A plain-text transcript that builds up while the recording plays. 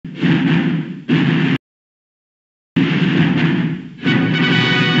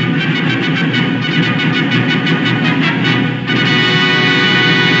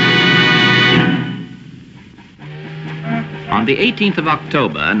the 18th of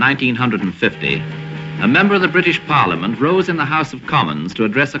October, 1950, a member of the British Parliament rose in the House of Commons to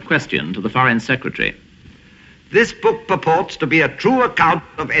address a question to the Foreign Secretary. This book purports to be a true account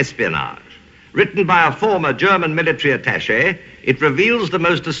of espionage. Written by a former German military attaché, it reveals the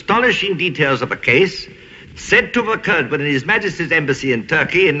most astonishing details of a case said to have occurred within His Majesty's Embassy in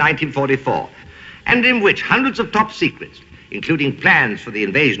Turkey in 1944, and in which hundreds of top secrets, including plans for the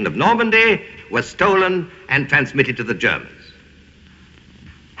invasion of Normandy, were stolen and transmitted to the Germans.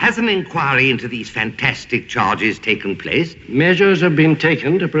 Has an inquiry into these fantastic charges taken place? Measures have been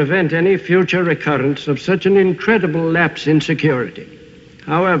taken to prevent any future recurrence of such an incredible lapse in security.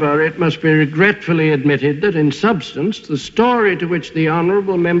 However, it must be regretfully admitted that in substance, the story to which the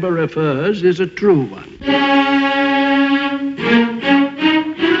honourable member refers is a true one.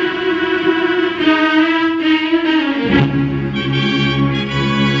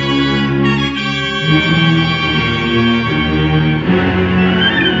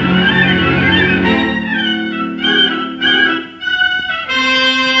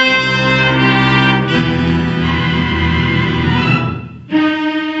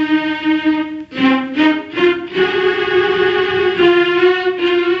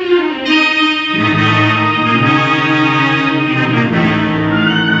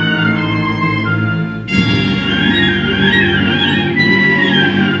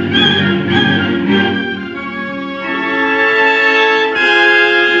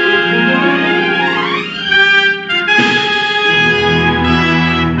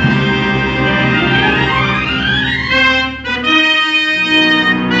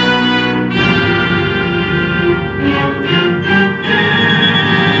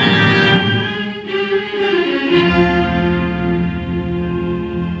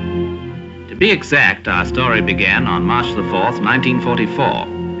 To be exact, our story began on March the 4th,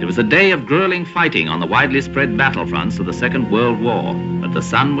 1944. It was a day of grueling fighting on the widely spread battlefronts of the Second World War, but the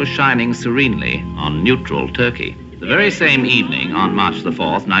sun was shining serenely on neutral Turkey. The very same evening, on March the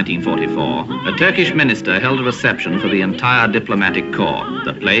 4th, 1944, a Turkish minister held a reception for the entire diplomatic corps.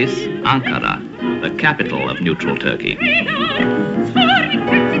 The place, Ankara, the capital of neutral Turkey.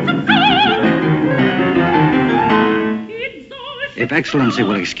 If Excellency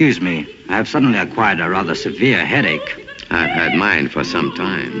will excuse me, I have suddenly acquired a rather severe headache. I've had mine for some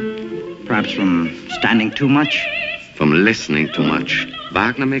time. Perhaps from standing too much? From listening too much.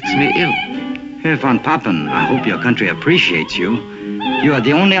 Wagner makes me ill. Herr von Papen, I hope your country appreciates you. You are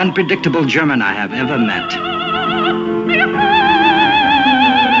the only unpredictable German I have ever met.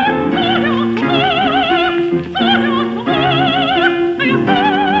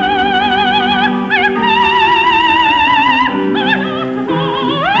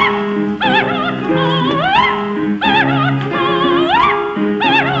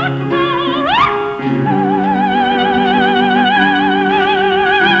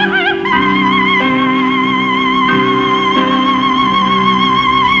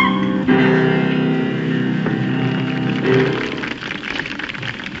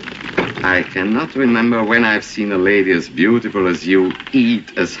 I cannot remember when I've seen a lady as beautiful as you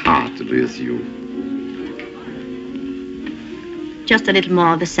eat as heartily as you. Just a little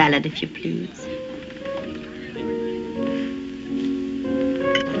more of the salad, if you please.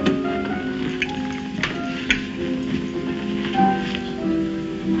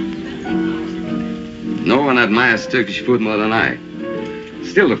 No one admires Turkish food more than I.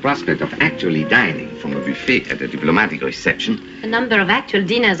 Still, the prospect of actually dining from a buffet at a diplomatic reception. The number of actual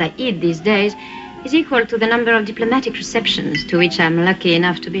dinners I eat these days is equal to the number of diplomatic receptions to which I'm lucky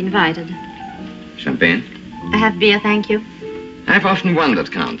enough to be invited. Champagne? I have beer, thank you. I've often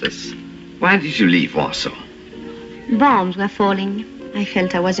wondered, Countess, why did you leave Warsaw? Bombs were falling. I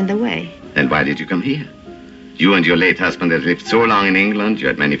felt I was in the way. Then why did you come here? You and your late husband had lived so long in England, you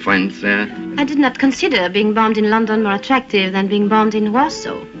had many friends there. I did not consider being bombed in London more attractive than being bombed in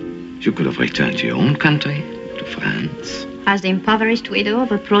Warsaw. You could have returned to your own country, to France. As the impoverished widow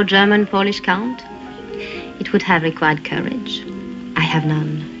of a pro-German Polish count, it would have required courage. I have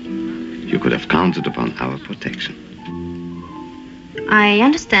none. You could have counted upon our protection. I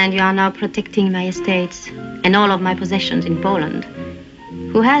understand you are now protecting my estates and all of my possessions in Poland.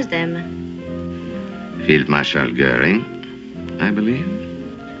 Who has them? Field Marshal Goering, I believe.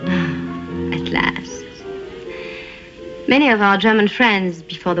 At last. Many of our German friends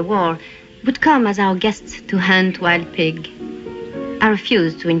before the war would come as our guests to hunt wild pig. I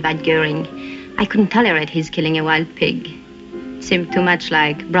refused to invite Goering. I couldn't tolerate his killing a wild pig. It seemed too much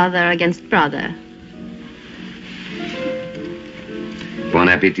like brother against brother. Bon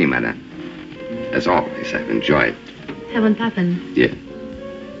appetit, madame. As always, I've enjoyed. Herr von Papen. Yes.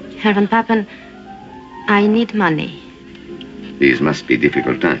 Herr von Papen, I need money. These must be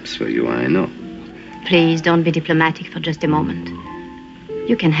difficult times for you, I know. Please don't be diplomatic for just a moment.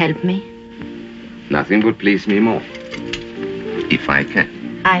 You can help me. Nothing would please me more. If I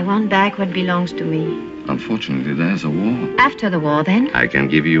can. I want back what belongs to me. Unfortunately, there's a war. After the war, then? I can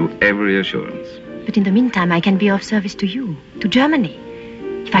give you every assurance. But in the meantime, I can be of service to you, to Germany.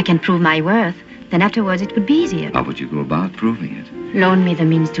 If I can prove my worth, then afterwards it would be easier. How would you go about proving it? Loan me the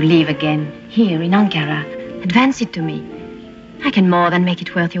means to live again, here in Ankara. Advance it to me. I can more than make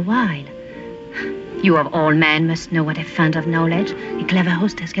it worth your while. You of all men must know what a fount of knowledge a clever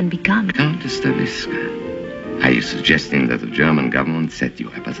hostess can become. Countess Stavisca, are you suggesting that the German government set you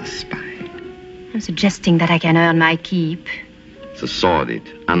up as a spy? I'm suggesting that I can earn my keep. It's a sordid,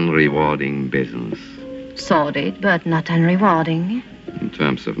 unrewarding business. Sordid, but not unrewarding. In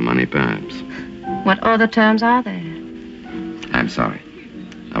terms of money, perhaps. What other terms are there? I'm sorry.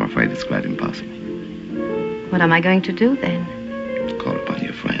 I'm afraid it's quite impossible. What am I going to do, then? Call upon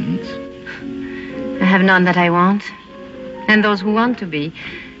your friends. I have none that I want. And those who want to be,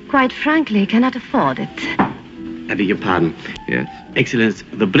 quite frankly, cannot afford it. I beg your pardon. Yes? Excellence,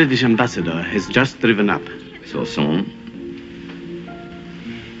 the British ambassador has just driven up. So soon?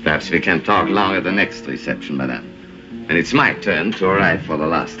 Perhaps we can talk longer at the next reception, madame. And it's my turn to arrive for the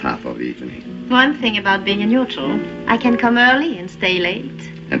last half of the evening. One thing about being a neutral, I can come early and stay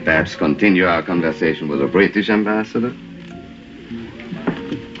late. And perhaps continue our conversation with the British ambassador?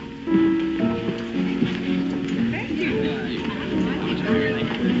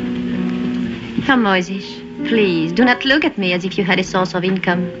 Come, Moisish, please, do not look at me as if you had a source of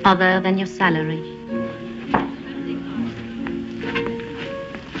income other than your salary.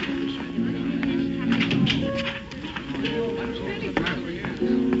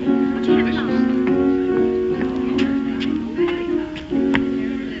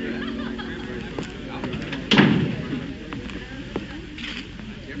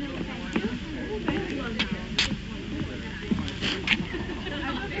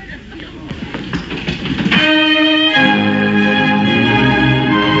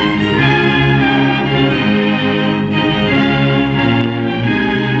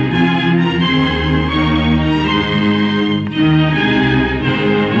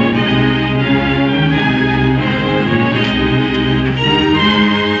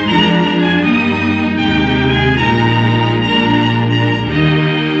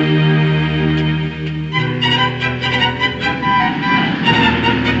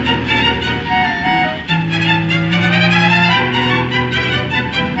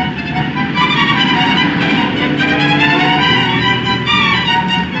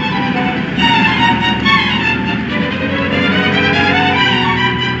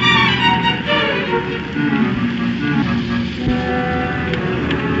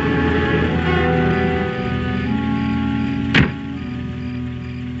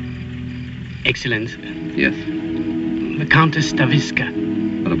 Excellence. Yes? The Countess Stavisca.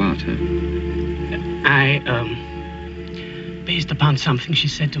 What about her? Based upon something she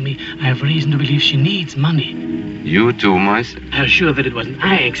said to me, I have reason to believe she needs money. You too, Moise? I was sure that it wasn't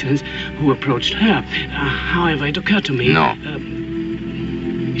I, Excellence, who approached her. However, it occurred to me... No.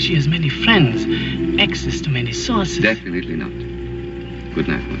 She has many friends, access to many sources. Definitely not. Good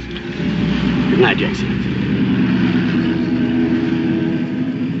night, Moise. Good night, Your Excellence.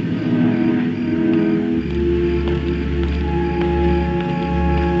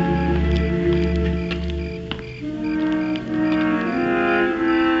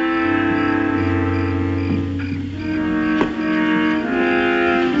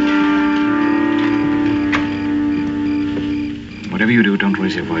 Whatever you do, don't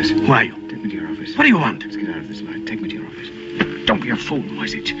raise your voice. Who are you? Take me to your office. What do you want? Let's get out of this light. Take me to your office. Don't be a fool,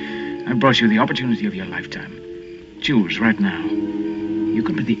 Moisich. I brought you the opportunity of your lifetime. Choose right now. You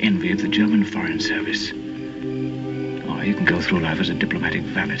can be the envy of the German Foreign Service. Or you can go through life as a diplomatic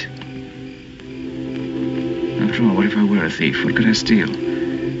valet. After all, what if I were a thief? What could I steal?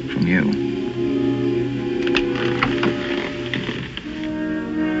 From you.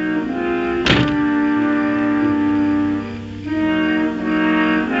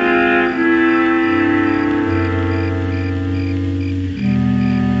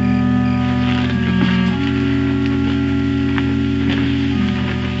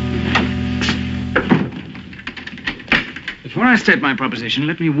 Before I state my proposition,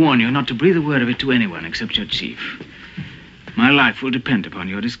 let me warn you not to breathe a word of it to anyone except your chief. My life will depend upon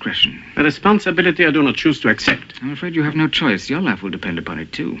your discretion. A responsibility I do not choose to accept. I'm afraid you have no choice. Your life will depend upon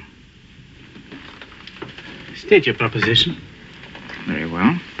it, too. State your proposition. Very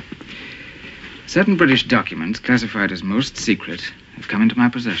well. Certain British documents, classified as most secret, have come into my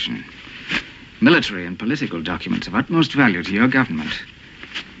possession. Military and political documents of utmost value to your government.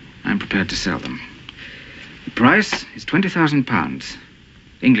 I'm prepared to sell them. The price is £20,000.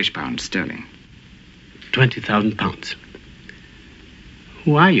 English pounds sterling. £20,000.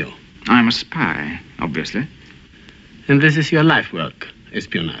 Who are you? I'm a spy, obviously. And this is your life work,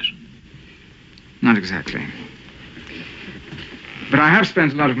 espionage? Not exactly. But I have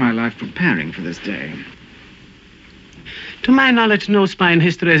spent a lot of my life preparing for this day. To my knowledge, no spy in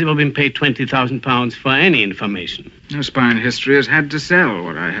history has ever been paid £20,000 for any information. No spy in history has had to sell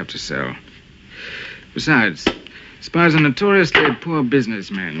what I have to sell. Besides, spies are notoriously poor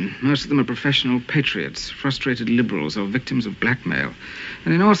businessmen. Most of them are professional patriots, frustrated liberals, or victims of blackmail.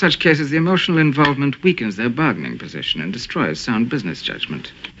 And in all such cases, the emotional involvement weakens their bargaining position and destroys sound business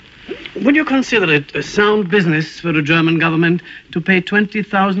judgment. Would you consider it a sound business for the German government to pay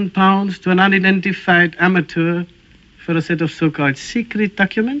 £20,000 to an unidentified amateur for a set of so-called secret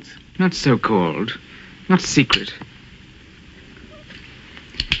documents? Not so-called. Not secret.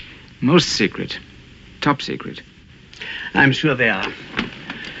 Most secret. Top secret. I'm sure they are.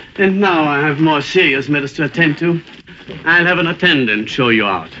 And now I have more serious matters to attend to. I'll have an attendant show you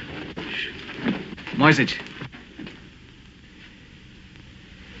out. Moisich.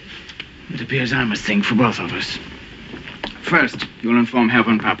 It appears I must think for both of us. First, you'll inform Herr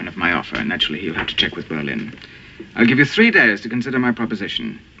von Papen of my offer, and naturally he'll have to check with Berlin. I'll give you 3 days to consider my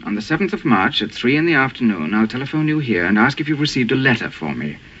proposition. On the 7th of March at 3 in the afternoon, I'll telephone you here and ask if you've received a letter for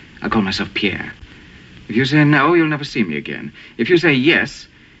me. I'll call myself Pierre. If you say no, you'll never see me again. If you say yes,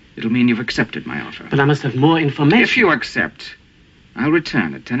 it'll mean you've accepted my offer. But I must have more information. If you accept, I'll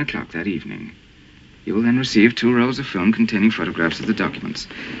return at 10 o'clock that evening. You will then receive 2 rolls of film containing photographs of the documents.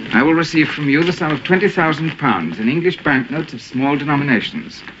 I will receive from you the sum of £20,000 in English banknotes of small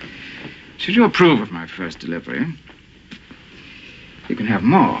denominations. Should you approve of my first delivery, you can have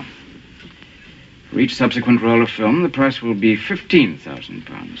more. For each subsequent roll of film, the price will be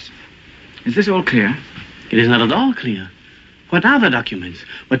 £15,000. Is this all clear? It is not at all clear. What are the documents?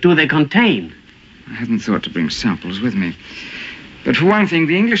 What do they contain? I hadn't thought to bring samples with me. But for one thing,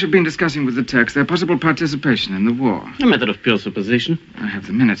 the English have been discussing with the Turks their possible participation in the war. A matter of pure supposition. I have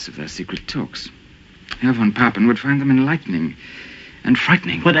the minutes of their secret talks. Herr von Papen would find them enlightening and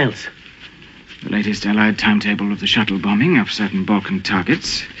frightening. What else? The latest Allied timetable of the shuttle bombing of certain Balkan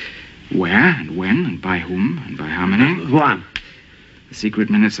targets. Where and when and by whom and by how many. Go on. The secret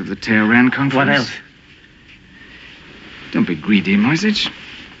minutes of the Tehran conference. What else? Don't be greedy, Moisich.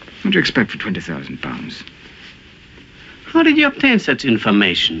 What do you expect for £20,000? How did you obtain such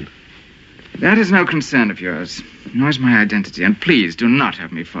information? That is no concern of yours, nor is my identity. And please do not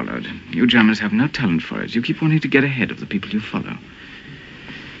have me followed. You Germans have no talent for it. You keep wanting to get ahead of the people you follow.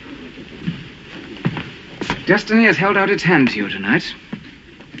 Destiny has held out its hand to you tonight.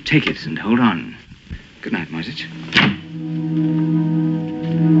 Take it and hold on. Good night, Moisich.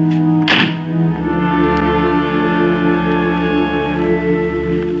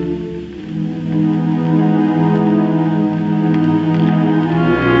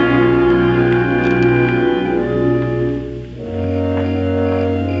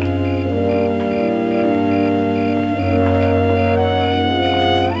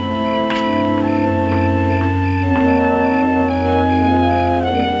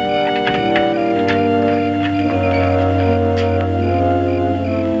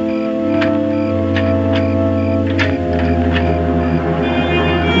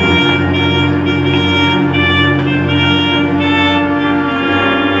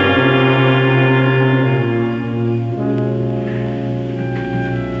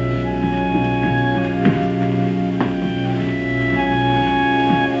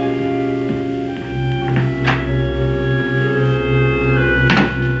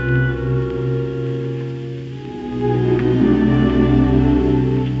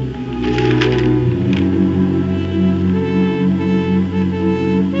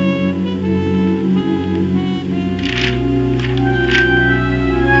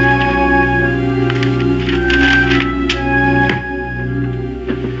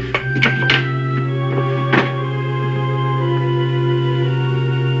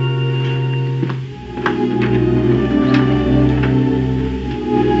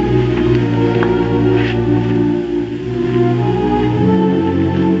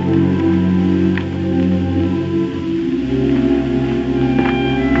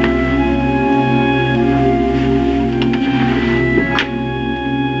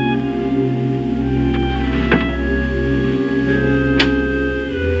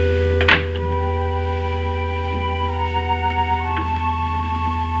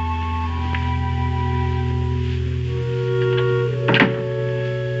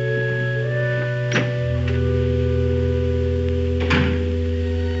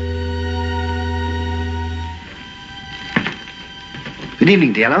 Good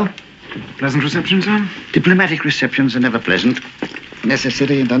evening, Diallo. Pleasant reception, sir? Diplomatic receptions are never pleasant.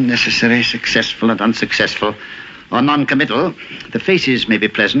 Necessary and unnecessary, successful and unsuccessful, or non-committal. The faces may be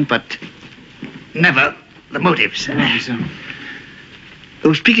pleasant, but never the motives. Thank you, sir.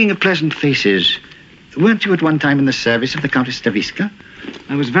 Oh, speaking of pleasant faces, weren't you at one time in the service of the Countess Staviska?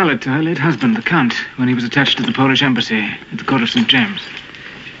 I was valet to her late husband, the Count, when he was attached to the Polish embassy at the court of St. James.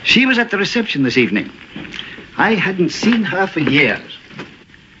 She was at the reception this evening. I hadn't seen her for years.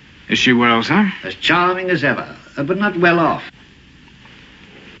 Is she well, sir? As charming as ever, but not well off.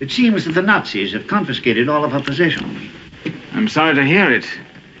 It seems that the Nazis have confiscated all of her possessions. I'm sorry to hear it.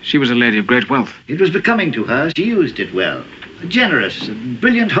 She was a lady of great wealth. It was becoming to her. She used it well. A generous and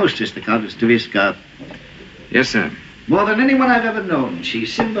brilliant hostess, the Countess Staviska. Yes, sir. More than anyone I've ever known, she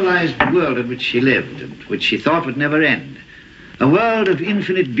symbolized the world in which she lived and which she thought would never end. A world of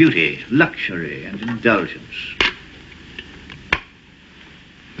infinite beauty, luxury, and indulgence.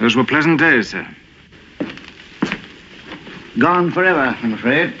 Those were pleasant days, sir. Gone forever, I'm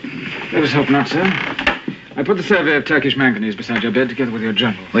afraid. Let us hope not, sir. I put the survey of Turkish manganese beside your bed together with your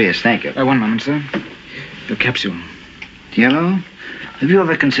journal. Oh, yes, thank you. One moment, sir. Your capsule. Diallo, have you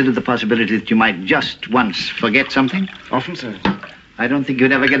ever considered the possibility that you might just once forget something? Often, sir. I don't think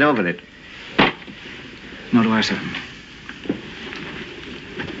you'd ever get over it. Nor do I, sir.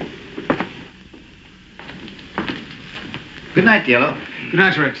 Good night, Diallo. Good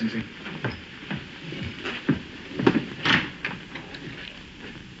night, Your Excellency.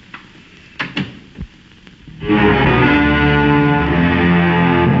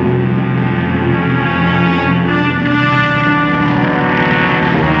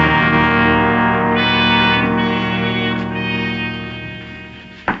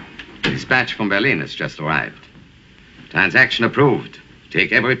 Dispatch from Berlin has just arrived. Transaction approved.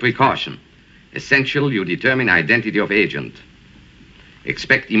 Take every precaution. Essential, you determine identity of agent.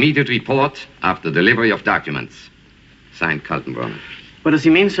 Expect immediate report after delivery of documents. Signed, Kaltenbrunner. What does he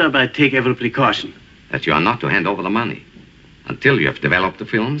mean, sir, by take every precaution? That you are not to hand over the money until you have developed the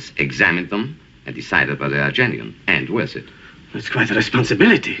films, examined them, and decided whether they are genuine and worth it. That's quite a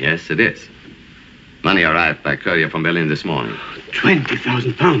responsibility. Yes, it is. Money arrived by courier from Berlin this morning.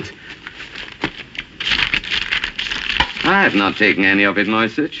 20,000 pounds. I have not taken any of it,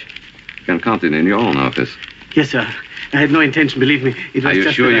 Moisich. You can count it in your own office. Yes, sir. I had no intention, believe me. It was Are you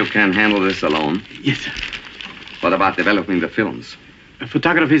just sure that you can handle this alone? Yes, sir. What about developing the films?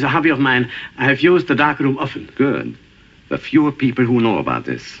 Photography is a hobby of mine. I have used the darkroom often. Good. The fewer people who know about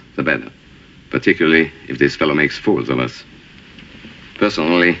this, the better. Particularly if this fellow makes fools of us.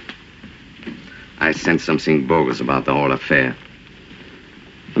 Personally, I sense something bogus about the whole affair.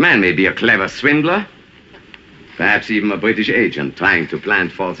 The man may be a clever swindler, perhaps even a British agent trying to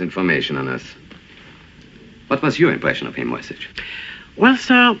plant false information on us. What was your impression of him, Moisich? Well,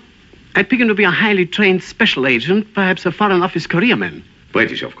 sir, I pick him to be a highly trained special agent, perhaps a Foreign Office careerman.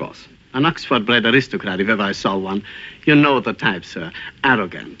 British, of course. An Oxford-bred aristocrat, if ever I saw one. You know the type, sir.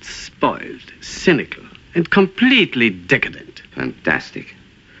 Arrogant, spoiled, cynical, and completely decadent. Fantastic.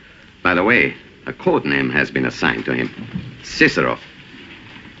 By the way, a code name has been assigned to him. Cicero.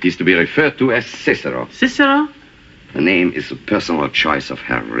 He's to be referred to as Cicero. Cicero? The name is a personal choice of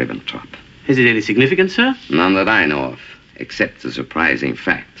Herr Ribbentrop. Is it any significance, sir? None that I know of, except the surprising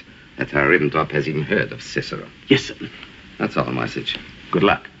fact that Herr Ribbentrop has even heard of Cicero. Yes, sir. That's all, Moisich. Good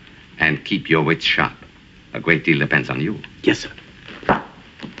luck. And keep your wits sharp. A great deal depends on you. Yes, sir.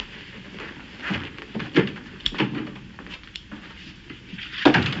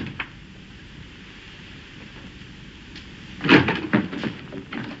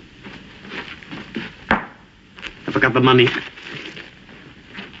 I forgot the money.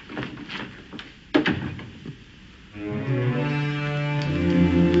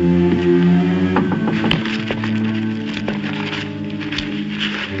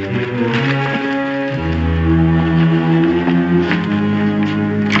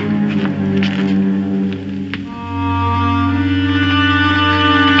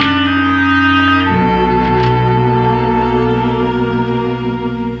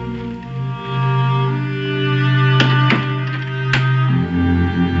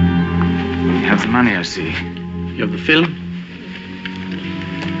 I see. You have the film?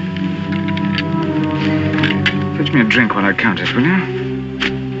 Fetch me a drink while I count it, will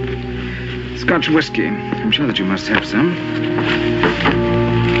you? Scotch whiskey. I'm sure that you must have some.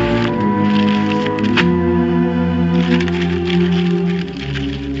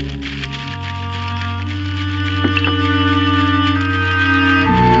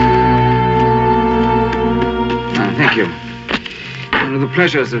 Thank you. And with the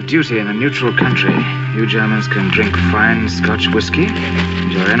pleasures of duty in a neutral country, you Germans can drink fine Scotch whiskey,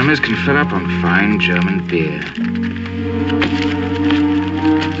 and your enemies can fill up on fine German beer.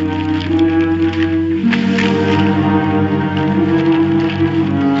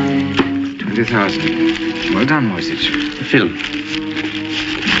 $20,000. Well done, Moisich. The film.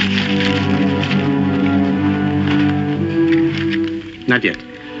 Not yet.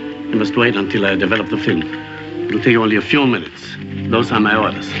 You must wait until I develop the film. It'll take only a few minutes. Those are my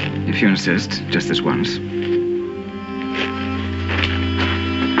orders. If you insist, just this once.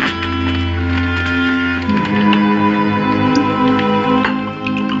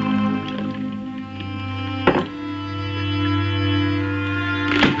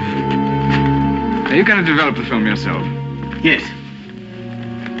 Are you going to develop the film yourself? Yes.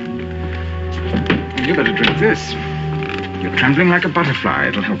 You better drink this. You're trembling like a butterfly.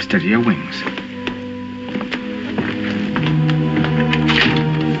 It'll help steady your wings.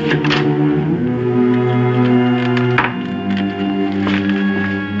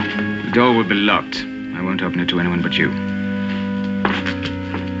 The door will be locked. I won't open it to anyone but you.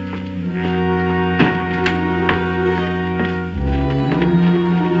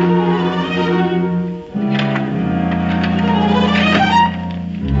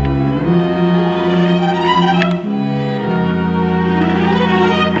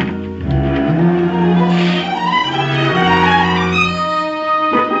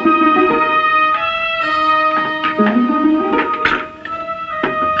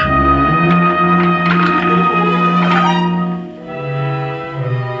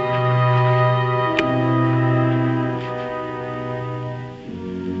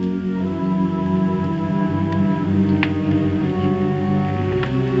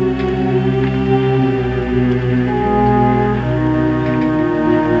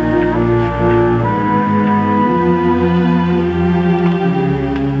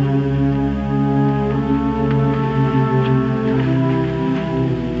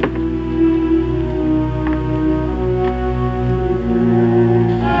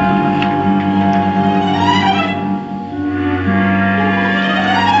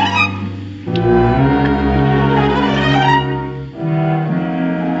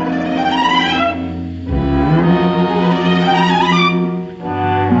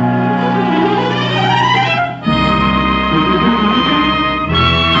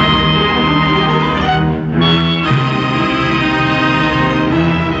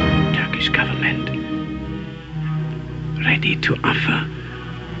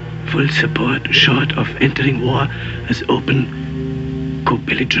 Support short of entering war as open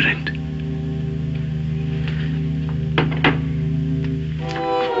co-belligerent.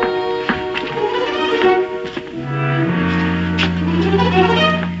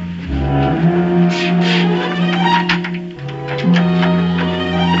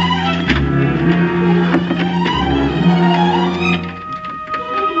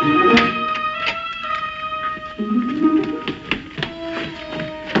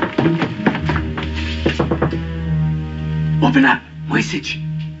 Open up, Moisich.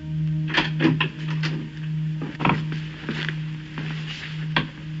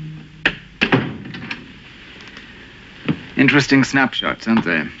 Interesting snapshots, aren't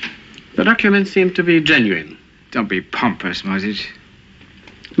they? The documents seem to be genuine. Don't be pompous, Moisich.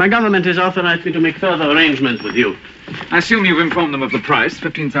 My government has authorized me to make further arrangements with you. I assume you've informed them of the price,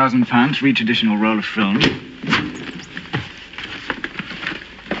 £15,000 for each additional roll of film.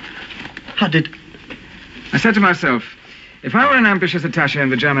 How did... I said to myself, if I were an ambitious attaché in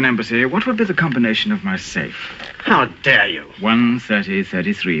the German embassy, what would be the combination of my safe? How dare you?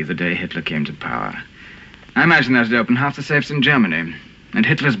 1/30/33, the day Hitler came to power. I imagine that would open half the safes in Germany, and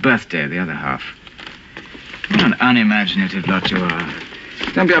Hitler's birthday, the other half. What an unimaginative lot you are.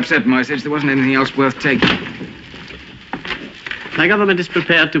 Don't be upset, Moisich. There wasn't anything else worth taking. My government is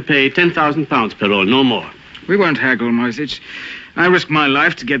prepared to pay £10,000 per roll, no more. We won't haggle, Moisich. I risked my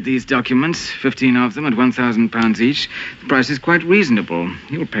life to get these documents, 15 of them at £1,000 each. The price is quite reasonable.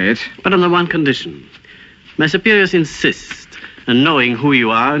 You'll pay it. But on the one condition. My superiors insist on knowing who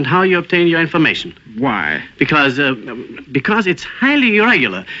you are and how you obtain your information. Why? Because it's highly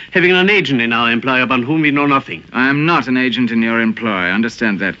irregular having an agent in our employ upon whom we know nothing. I am not an agent in your employ. I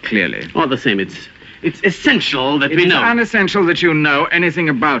understand that clearly. All the same, it's essential that we know. It's unessential that you know anything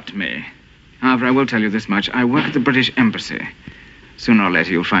about me. However, I will tell you this much. I work at the British Embassy. Sooner or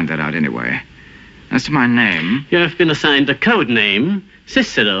later, you'll find that out anyway. As to my name... You have been assigned a code name,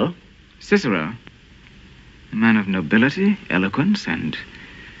 Cicero. Cicero? A man of nobility, eloquence, and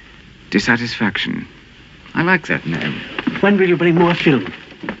dissatisfaction. I like that name. When will you bring more film?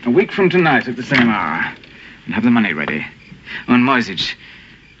 A week from tonight at the same hour. And have the money ready. On Moisich,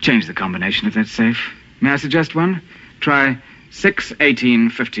 change the combination if that's safe. May I suggest one? Try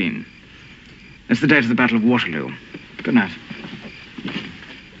 6-18-15. That's the date of the Battle of Waterloo. Good night.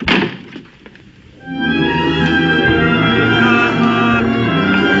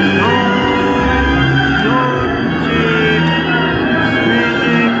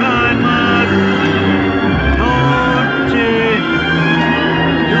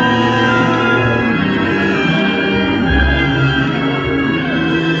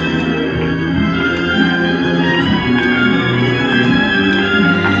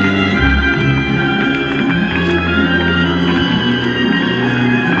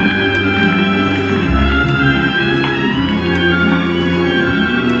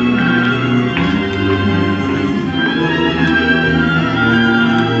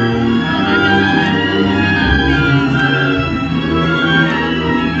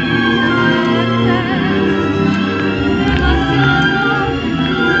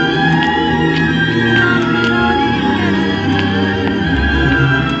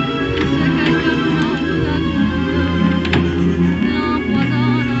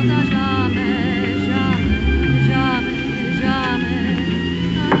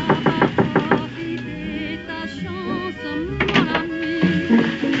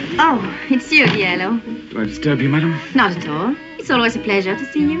 Do I disturb you, madam? Not at all. It's always a pleasure to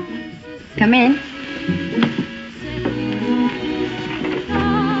see you. Come in.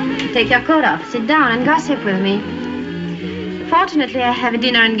 Take your coat off, sit down and gossip with me. Fortunately, I have a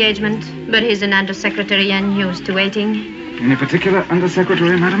dinner engagement, but he's an undersecretary and used to waiting. Any particular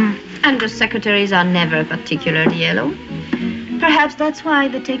undersecretary, madam? Undersecretaries are never particularly yellow. Perhaps that's why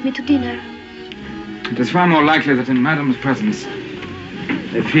they take me to dinner. It is far more likely that in madam's presence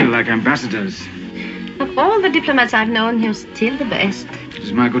they feel like ambassadors. Of all the diplomats I've known, you're still the best. It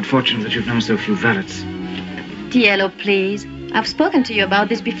is my good fortune that you've known so few valets. Diello, please. I've spoken to you about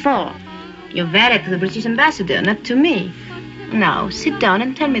this before. You're valet to the British ambassador, not to me. Now, sit down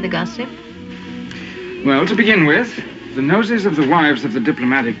and tell me the gossip. Well, to begin with, the noses of the wives of the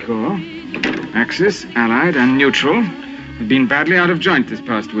diplomatic corps, Axis, Allied, and Neutral, have been badly out of joint this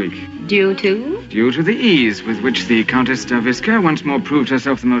past week. Due to? Due to the ease with which the Countess Stavisca once more proved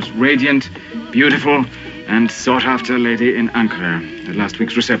herself the most radiant, beautiful, and sought-after lady in Ankara at last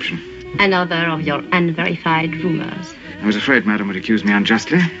week's reception. Another of your unverified rumors. I was afraid madam would accuse me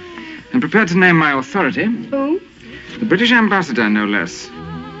unjustly, and prepared to name my authority. Who? The British ambassador, no less.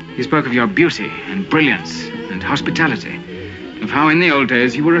 He spoke of your beauty and brilliance and hospitality, of how in the old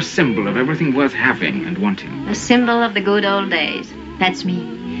days you were a symbol of everything worth having and wanting. A symbol of the good old days. That's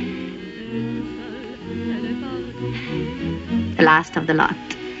me. The last of the lot.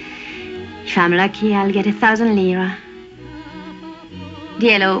 If I'm lucky, I'll get 1,000 lira.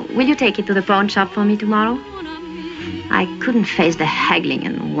 Diello, will you take it to the pawn shop for me tomorrow? I couldn't face the haggling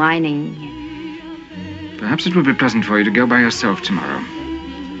and whining. Perhaps it would be pleasant for you to go by yourself tomorrow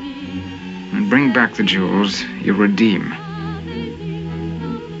and bring back the jewels you redeem.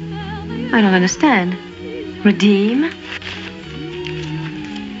 I don't understand. Redeem?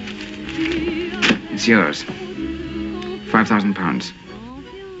 It's yours. £5,000.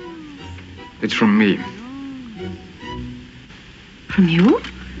 It's from me. From you?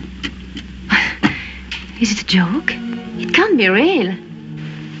 Is it a joke? It can't be real.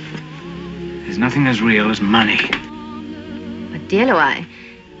 There's nothing as real as money. But Diello, I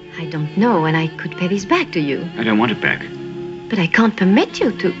don't know when I could pay this back to you. I don't want it back. But I can't permit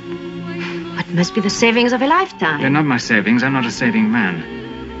you to. What must be the savings of a lifetime? They're not my savings. I'm not a saving man.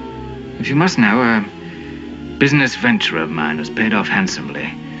 If you must know, a business venture of mine has paid off handsomely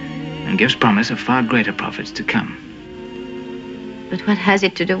and gives promise of far greater profits to come. But what has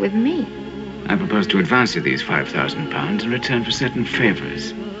it to do with me? I propose to advance you these £5,000 in return for certain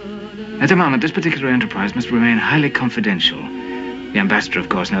favors. At the moment, this particular enterprise must remain highly confidential. The ambassador, of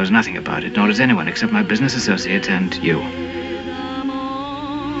course, knows nothing about it, nor does anyone except my business associate and you.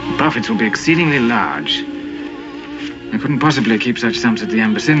 The profits will be exceedingly large. I couldn't possibly keep such sums at the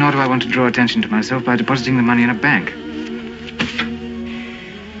embassy, nor do I want to draw attention to myself by depositing the money in a bank.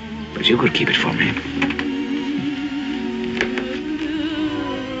 But you could keep it for me.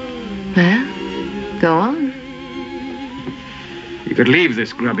 Well, go on. You could leave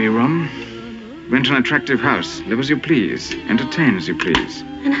this grubby room, rent an attractive house, live as you please, entertain as you please.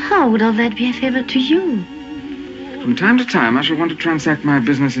 And how would all that be a favor to you? From time to time, I shall want to transact my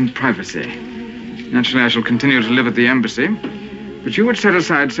business in privacy. Naturally, I shall continue to live at the embassy, but you would set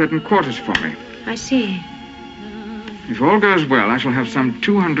aside certain quarters for me. I see. If all goes well, I shall have some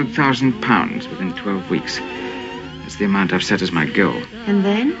 £200,000 within 12 weeks. That's the amount I've set as my goal. And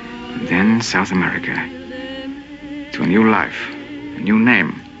then? And then South America. To a new life, a new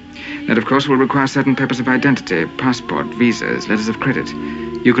name. That, of course, will require certain papers of identity, passport, visas, letters of credit.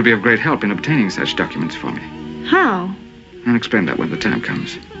 You could be of great help in obtaining such documents for me. How? I'll explain that when the time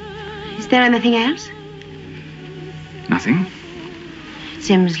comes. Is there anything else? Nothing? It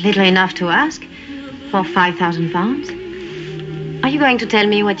seems little enough to ask for £5,000. Are you going to tell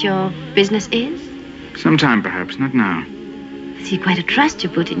me what your business is? Sometime, perhaps, not now. I see quite a trust you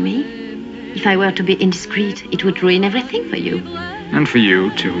put in me. If I were to be indiscreet, it would ruin everything for you. And for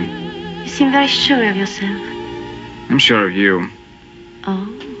you, too. You seem very sure of yourself. I'm sure of you. Oh?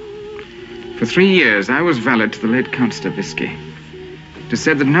 For 3 years, I was valet to the late Count Stavisky. It is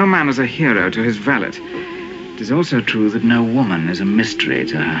said that no man is a hero to his valet. It is also true that no woman is a mystery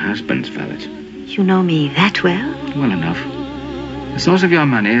to her husband's valet. You know me that well? Well enough. The source of your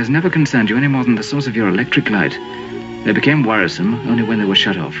money has never concerned you any more than the source of your electric light. They became worrisome only when they were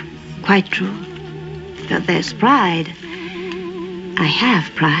shut off. Quite true. But there's pride. I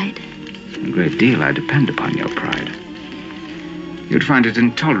have pride. A great deal I depend upon your pride. You'd find it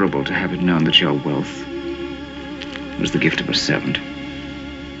intolerable to have it known that your wealth was the gift of a servant.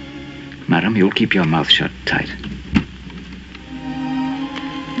 Madam, you'll keep your mouth shut tight.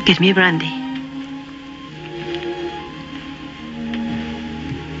 Get me brandy.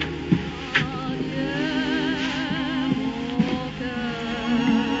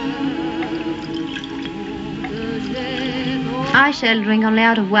 I shall drink only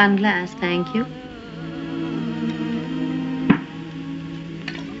out of one glass, thank you.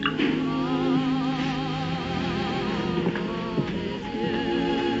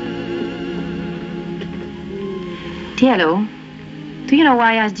 Hello. Do you know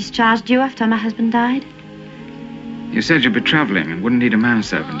why I discharged you after my husband died? You said you'd be traveling and wouldn't need a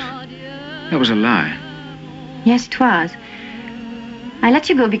manservant. That was a lie. Yes, it was. I let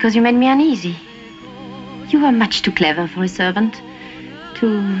you go because you made me uneasy. You were much too clever for a servant.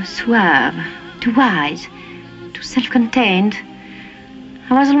 Too suave, too wise, too self-contained.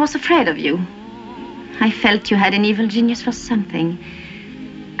 I was almost afraid of you. I felt you had an evil genius for something.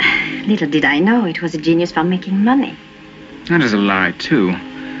 Little did I know it was a genius for making money. That is a lie, too.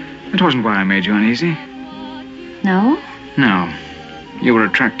 That wasn't why I made you uneasy. No? No. You were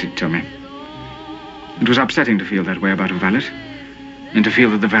attracted to me. It was upsetting to feel that way about a valet, and to feel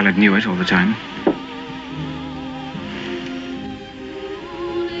that the valet knew it all the time.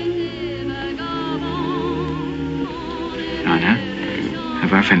 Anna,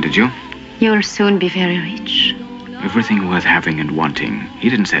 have I offended you? You'll soon be very rich. Everything worth having and wanting. He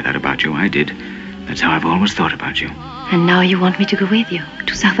didn't say that about you, I did. That's how I've always thought about you. And now you want me to go with you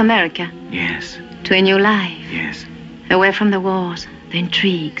to South America? Yes. To a new life? Yes. Away from the wars, the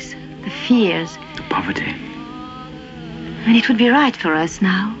intrigues, the fears. The poverty. And it would be right for us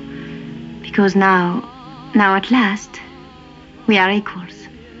now. Because now at last, we are equals.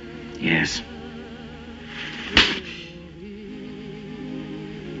 Yes.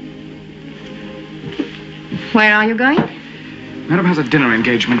 Where are you going? Madam has a dinner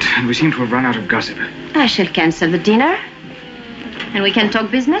engagement, and we seem to have run out of gossip. I shall cancel the dinner, and we can talk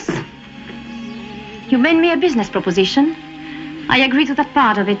business. You made me a business proposition. I agree to that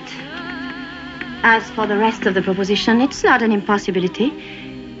part of it. As for the rest of the proposition, it's not an impossibility.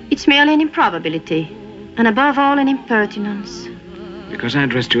 It's merely an improbability, and above all, an impertinence. Because I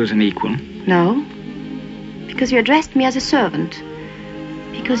addressed you as an equal? No, because you addressed me as a servant.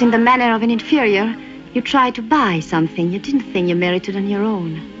 Because in the manner of an inferior, you tried to buy something you didn't think you merited on your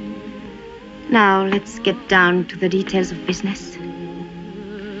own. Now, let's get down to the details of business.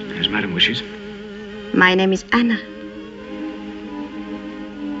 As Madam wishes. My name is Anna.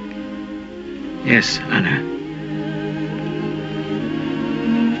 Yes, Anna.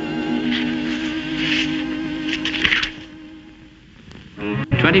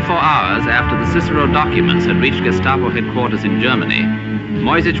 "24 hours after the Cicero documents had reached Gestapo headquarters in Germany,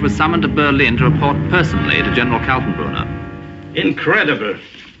 Mankiewicz was summoned to Berlin to report personally to General Kaltenbrunner. Incredible.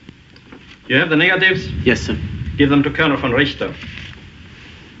 You have the negatives? Yes, sir. Give them to Colonel von Richter.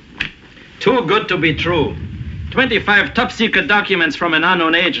 Too good to be true. 25 top-secret documents from an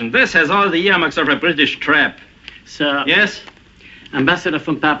unknown agent. This has all the earmarks of a British trap. Sir. Yes? Ambassador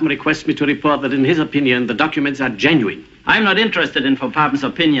von Papen requests me to report that in his opinion, the documents are genuine. I'm not interested in von Papen's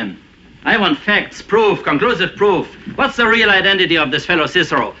opinion. I want facts, proof, conclusive proof. What's the real identity of this fellow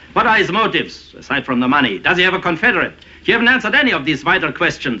Cicero? What are his motives, aside from the money? Does he have a confederate? You haven't answered any of these vital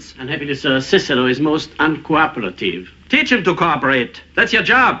questions. Unhappily, sir, Cicero is most uncooperative. Teach him to cooperate. That's your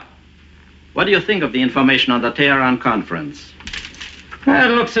job. What do you think of the information on the Tehran conference?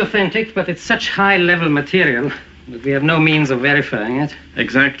 Well, it looks authentic, but it's such high-level material that we have no means of verifying it.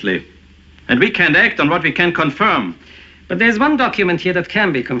 Exactly. And we can't act on what we can confirm. But there's one document here that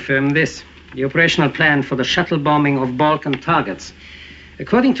can be confirmed, this. The operational plan for the shuttle bombing of Balkan targets.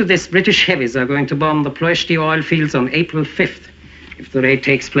 According to this, British heavies are going to bomb the Ploiești oil fields on April 5th. If the raid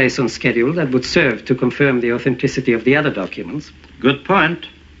takes place on schedule, that would serve to confirm the authenticity of the other documents. Good point.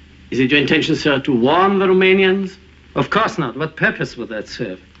 Is it your intention, sir, to warn the Romanians? Of course not. What purpose would that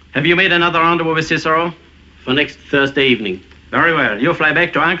serve? Have you made another rendezvous with Cicero? For next Thursday evening. Very well. You fly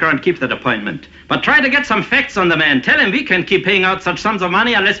back to Ankara and keep that appointment. But try to get some facts on the man. Tell him we can't keep paying out such sums of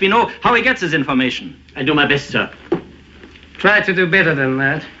money unless we know how he gets his information. I do my best, sir. Try to do better than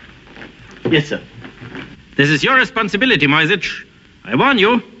that. Yes, sir. This is your responsibility, Moisich. I warn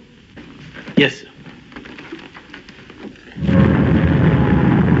you. Yes, sir.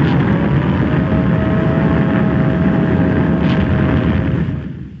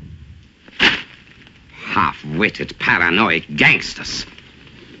 Half-witted, paranoid gangsters.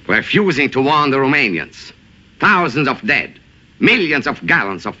 Refusing to warn the Romanians. Thousands of dead. Millions of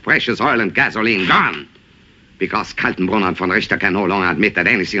gallons of precious oil and gasoline gone. Because Kaltenbrunner and von Richter can no longer admit that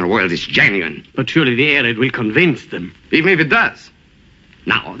anything in the world is genuine. But surely the air raid will convince them. Even if it does.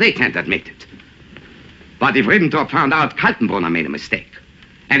 No, they can't admit it. But if Ribbentrop found out Kaltenbrunner made a mistake,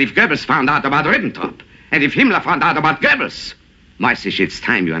 and if Goebbels found out about Ribbentrop, and if Himmler found out about Goebbels, Moisich, it's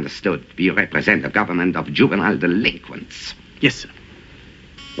time you understood. We represent a government of juvenile delinquents. Yes, sir.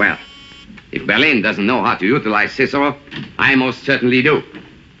 Well, if Berlin doesn't know how to utilize Cicero, I most certainly do.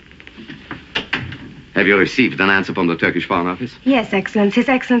 Have you received an answer from the Turkish Foreign Office? Yes, Excellence. His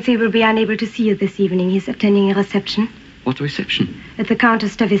Excellency will be unable to see you this evening. He's attending a reception. What reception? At the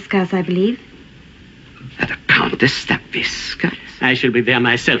Countess Stavisca's, I believe. At the Countess Stavisca's? I shall be there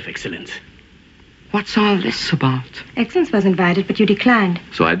myself, Excellence. What's all this about? Excellence was invited, but you declined.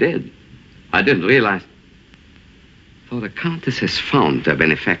 So I did. I didn't realize. So the Countess has found a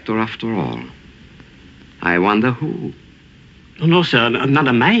benefactor after all. I wonder who. Oh, no, sir. Not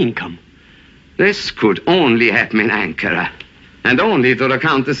on my income. This could only happen in Ankara. And only to the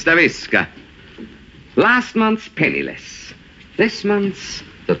Countess Stavisca. Last month's penniless. This month's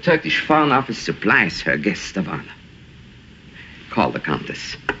the Turkish Foreign Office supplies her guest of honor. Call the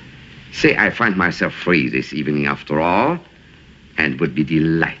Countess. Say I find myself free this evening after all, and would be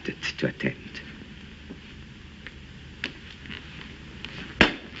delighted to attend.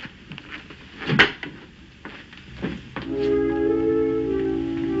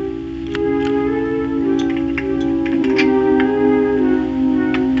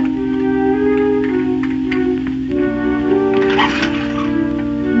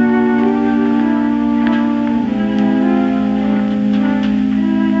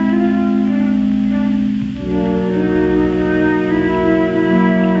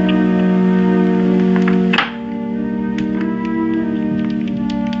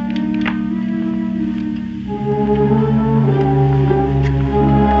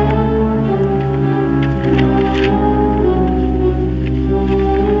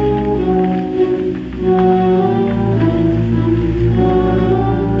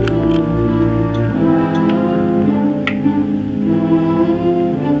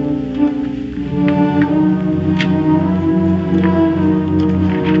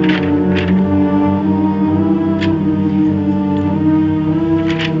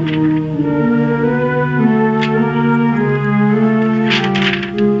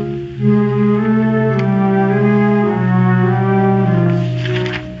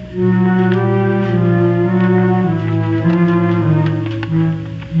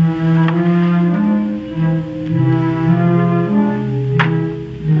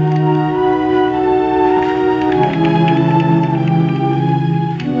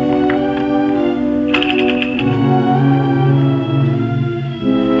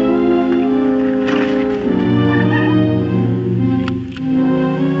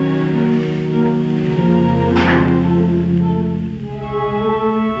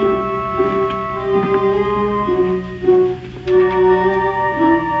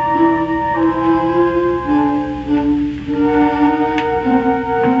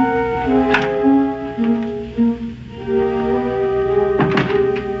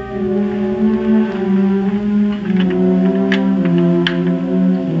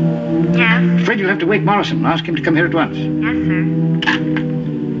 Wake Morrison and ask him to come here at once. Yes, sir.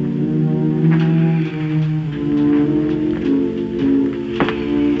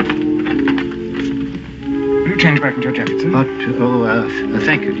 Will you change back into your jacket, sir?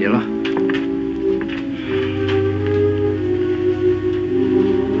 Thank you, dear.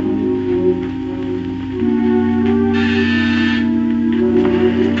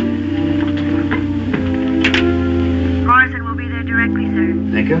 Morrison will be there directly, sir.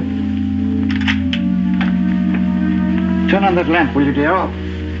 Thank you. that lamp, will you, dear?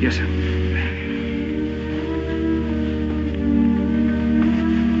 Yes, sir.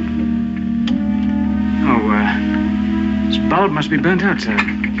 Oh, this bulb must be burnt out, sir.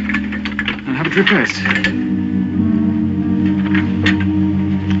 I'll have it replaced.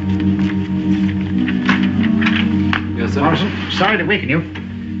 Yes, sir. Morrison, sorry to waken you.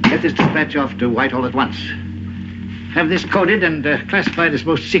 Get this dispatch off to Whitehall at once. Have this coded and classified as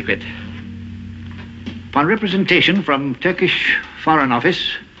most secret. Upon representation from Turkish Foreign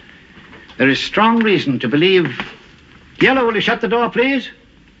Office, there is strong reason to believe... Yellow, will you shut the door, please?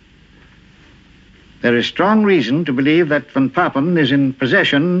 There is strong reason to believe that Van Papen is in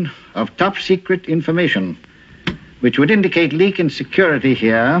possession of top-secret information, which would indicate leak in security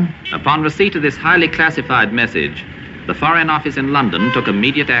here. Upon receipt of this highly classified message, the Foreign Office in London took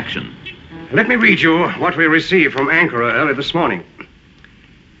immediate action. Let me read you what we received from Ankara early this morning.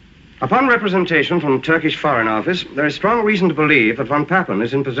 Upon representation from Turkish Foreign Office, there is strong reason to believe that Van Papen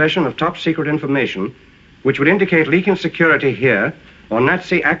is in possession of top-secret information which would indicate leak in security here or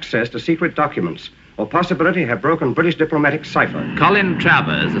Nazi access to secret documents or possibility have broken British diplomatic cipher. Colin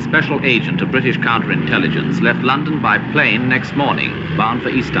Travers, a special agent of British counterintelligence, left London by plane next morning, bound for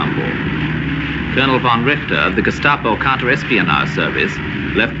Istanbul. Colonel von Richter of the Gestapo counter-espionage service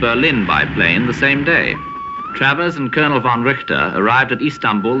left Berlin by plane the same day. Travers and Colonel von Richter arrived at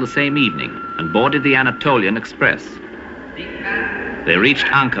Istanbul the same evening and boarded the Anatolian Express. They reached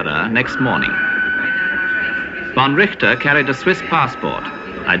Ankara next morning. Von Richter carried a Swiss passport,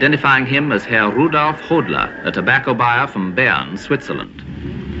 identifying him as Herr Rudolf Hodler, a tobacco buyer from Bern, Switzerland.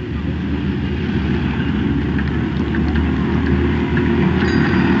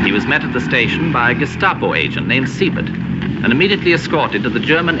 He was met at the station by a Gestapo agent named Siebert and immediately escorted to the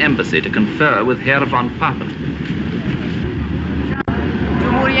German embassy to confer with Herr von Papen.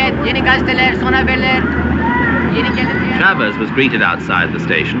 Travers was greeted outside the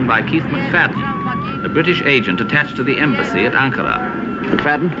station by Keith McFadden, a British agent attached to the embassy at Ankara.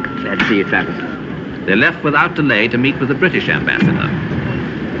 McFadden, glad to see you, Travers. They left without delay to meet with the British ambassador.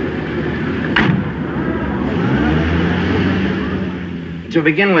 To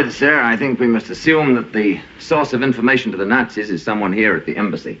begin with, sir, I think we must assume that the source of information to the Nazis is someone here at the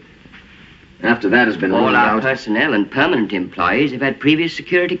embassy. After that has been all our personnel and permanent employees have had previous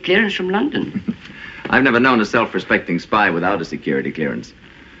security clearance from London. I've never known a self-respecting spy without a security clearance.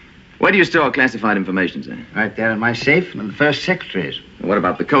 Where do you store classified information, sir? Right there in my safe and the first secretary's. What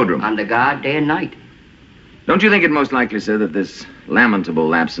about the code room? Under guard day and night. Don't you think it most likely, sir, that this lamentable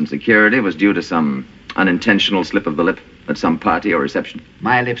lapse in security was due to some unintentional slip of the lip at some party or reception?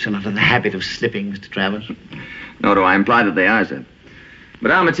 My lips are not in the habit of slipping, Mr. Travers. Nor do I imply that they are, sir. But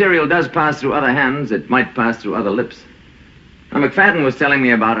our material does pass through other hands. It might pass through other lips. Now, McFadden was telling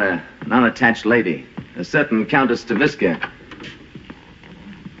me about an unattached lady, a certain Countess Staviska.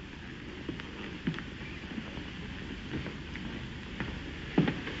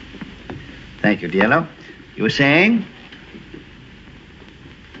 Thank you, Diallo. You were saying?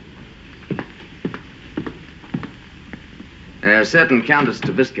 A certain Countess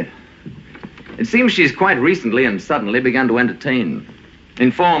Staviska. It seems she's quite recently and suddenly begun to entertain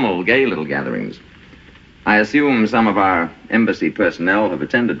informal, gay little gatherings. I assume some of our embassy personnel have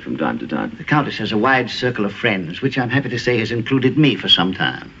attended from time to time. The Countess has a wide circle of friends, which I'm happy to say has included me for some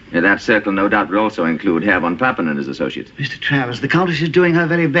time. Yeah, that circle no doubt would also include Herr von Papen and his associates. Mr. Travers, the Countess is doing her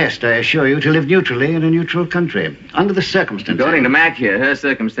very best, I assure you, to live neutrally in a neutral country. Under the circumstances... According to Mac here, her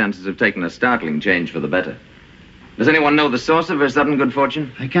circumstances have taken a startling change for the better. Does anyone know the source of her sudden good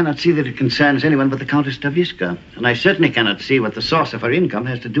fortune? I cannot see that it concerns anyone but the Countess Staviska. And I certainly cannot see what the source of her income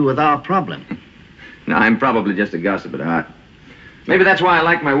has to do with our problem. No, I'm probably just a gossip at heart. Maybe that's why I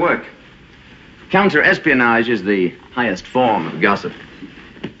like my work. Counter-espionage is the highest form of gossip.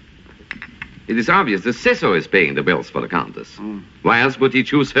 It is obvious that Cicero is paying the bills for the Countess. Why else would he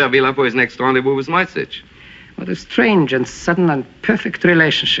choose her villa for his next rendezvous with Mankiewicz? What a strange and sudden and perfect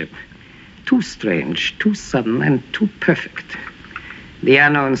relationship. Too strange, too sudden, and too perfect. The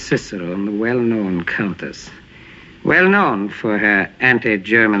unknown Cicero and the well-known Countess. Well known for her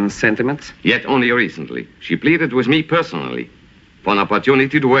anti-German sentiments. Yet only recently, she pleaded with me personally for an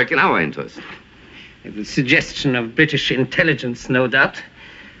opportunity to work in our interest. The suggestion of British intelligence, no doubt.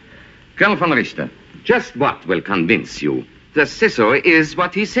 Colonel von Richter, just what will convince you that Cicero is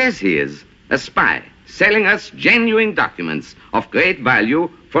what he says he is? A spy, selling us genuine documents of great value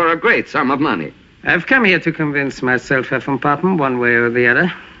for a great sum of money. I've come here to convince myself, Herr von Papen, one way or the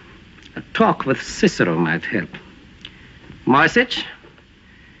other. A talk with Cicero might help. Mankiewicz,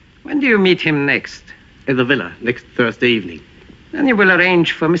 when do you meet him next? At the villa, next Thursday evening. Then you will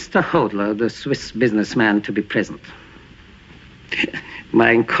arrange for Mr. Hodler, the Swiss businessman, to be present.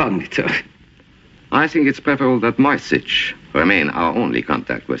 My incognito. I think it's preferable that Mankiewicz remain our only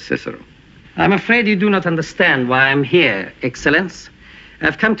contact with Cicero. I'm afraid you do not understand why I'm here, Excellence.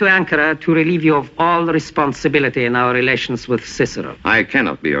 I've come to Ankara to relieve you of all responsibility in our relations with Cicero. I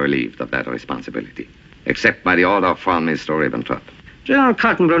cannot be relieved of that responsibility, except by the order of Foreign Minister Ribbentrop. General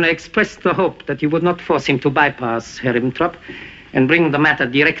Kaltenbrunner expressed the hope that you would not force him to bypass Herr Ribbentrop and bring the matter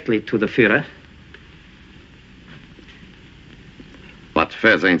directly to the Führer. What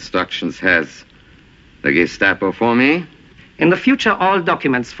further instructions has the Gestapo for me? In the future, all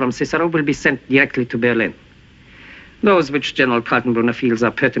documents from Cicero will be sent directly to Berlin. Those which General Kaltenbrunner feels are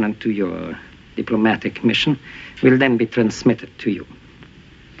pertinent to your diplomatic mission will then be transmitted to you.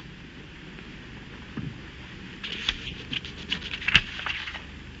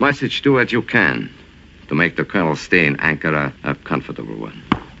 Mankiewicz, do what you can to make the Colonel's stay in Ankara a comfortable one.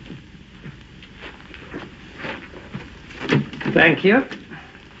 Thank you.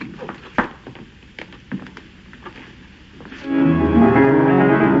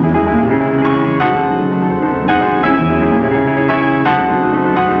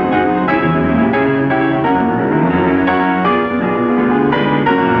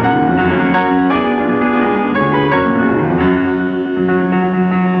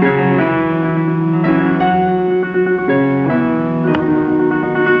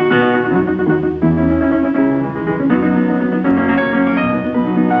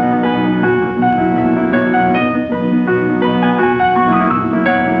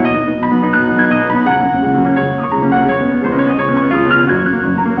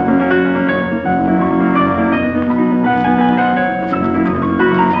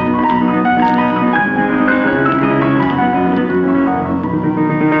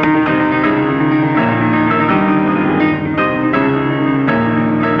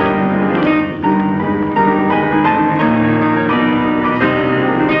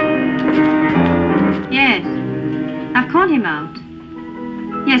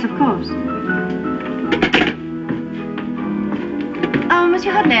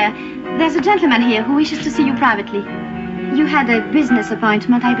 Here who wishes to see you privately. You had a business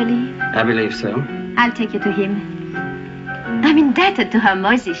appointment, I believe. I believe so. I'll take you to him. I'm indebted to Herr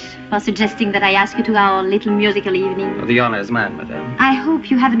Mankiewicz for suggesting that I ask you to our little musical evening. Oh, the honor is mine, madame. I hope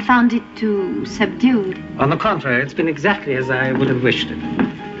you haven't found it too subdued. On the contrary, it's been exactly as I would have wished it.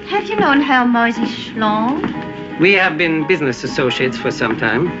 Have you known Herr Mankiewicz long? We have been business associates for some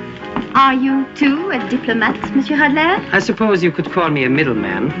time. Are you, too, a diplomat, Monsieur Hadler? I suppose you could call me a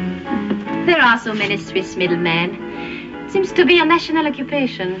middleman. There are so many Swiss middlemen. Seems to be a national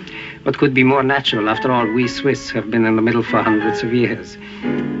occupation. What could be more natural? After all, we Swiss have been in the middle for hundreds of years.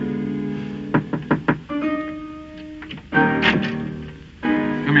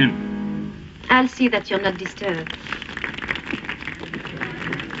 Come in. I'll see that you're not disturbed.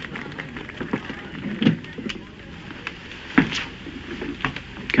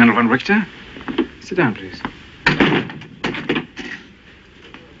 Colonel von Richter? Sit down, please.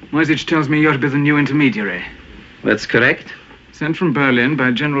 Mankiewicz tells me you're to be the new intermediary. That's correct. Sent from Berlin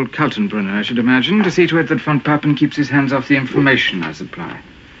by General Kaltenbrunner, I should imagine, to see to it that von Papen keeps his hands off the information I supply.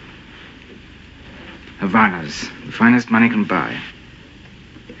 Havanas, the finest money can buy.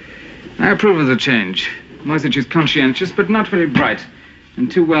 I approve of the change. Mankiewicz is conscientious, but not very bright,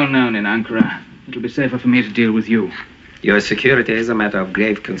 and too well known in Ankara. It'll be safer for me to deal with you. Your security is a matter of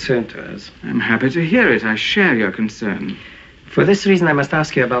grave concern to us. I'm happy to hear it. I share your concern. For this reason, I must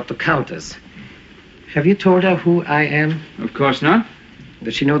ask you about the Countess. Have you told her who I am? Of course not.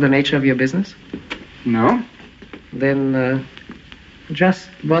 Does she know the nature of your business? No. Then, just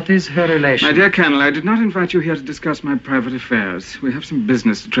what is her relation? My dear Colonel, I did not invite you here to discuss my private affairs. We have some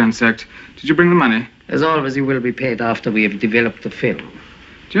business to transact. Did you bring the money? As always, you will be paid after we have developed the film.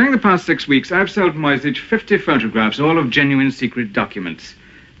 During the past 6 weeks, I've sold Mankiewicz 50 photographs, all of genuine secret documents.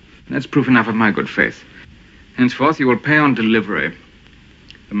 That's proof enough of my good faith. Henceforth, you will pay on delivery.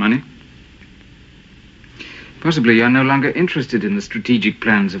 The money? Possibly you're no longer interested in the strategic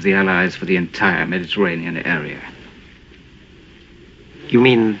plans of the Allies for the entire Mediterranean area. You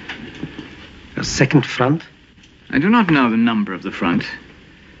mean a second front? I do not know the number of the front.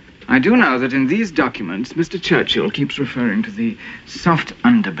 I do know that in these documents, Mr. Churchill keeps referring to the soft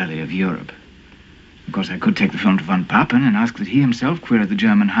underbelly of Europe. Of course, I could take the film to von Papen and ask that he himself query the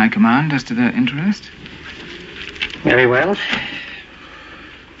German High Command as to their interest. Very well.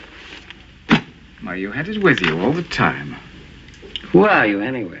 Why, you had it with you all the time. Who are you,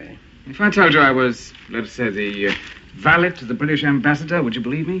 anyway? If I told you I was, let us say, the valet to the British ambassador, would you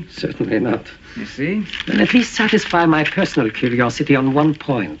believe me? Certainly not. You see? Then at least satisfy my personal curiosity on one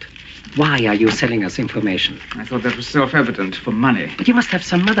point. Why are you selling us information? I thought that was self-evident, for money. But you must have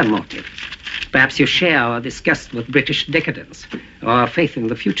some other motive. Perhaps you share our disgust with British decadence, or our faith in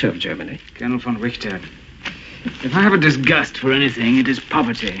the future of Germany. Colonel von Richter, if I have a disgust for anything, it is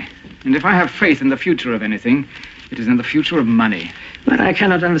poverty. And if I have faith in the future of anything, it is in the future of money. But I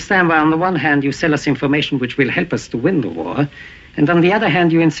cannot understand why, on the one hand, you sell us information which will help us to win the war, and on the other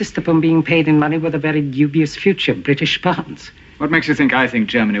hand, you insist upon being paid in money with a very dubious future, British pounds. What makes you think I think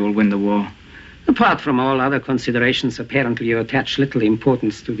Germany will win the war? Apart from all other considerations, apparently you attach little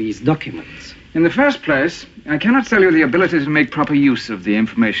importance to these documents. In the first place, I cannot sell you the ability to make proper use of the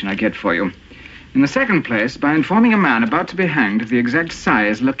information I get for you. In the second place, by informing a man about to be hanged of the exact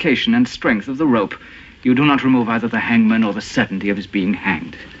size, location, and strength of the rope, you do not remove either the hangman or the certainty of his being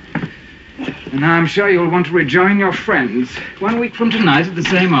hanged. And I'm sure you'll want to rejoin your friends. 1 week from tonight, at the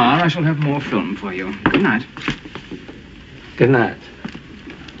same hour, I shall have more film for you. Good night. Good night.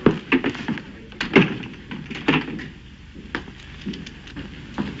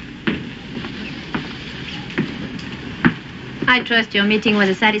 I trust your meeting was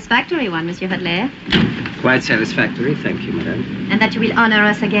a satisfactory one, Monsieur Hadley. Quite satisfactory, thank you, madame. And that you will honor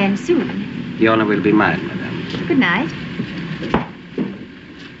us again soon. The honor will be mine, madame. Good night.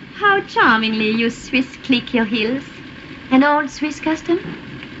 How charmingly you Swiss click your heels. An old Swiss custom?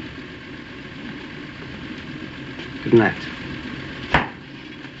 Good night.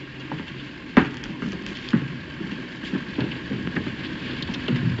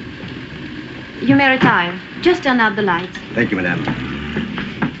 You may retire. Just turn out the lights. Thank you, madame.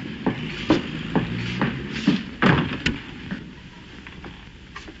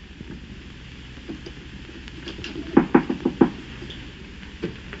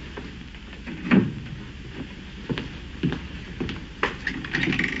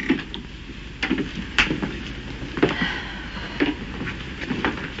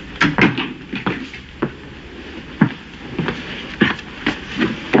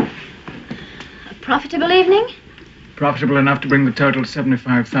 Profitable evening? Profitable enough to bring the total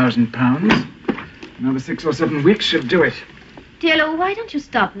 £75,000. Another 6 or 7 weeks should do it. Diallo, why don't you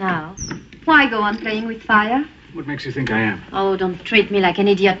stop now? Why go on playing with fire? What makes you think I am? Oh, don't treat me like an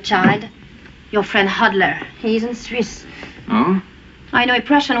idiot child. Your friend Hodler, he isn't Swiss. Oh? I know a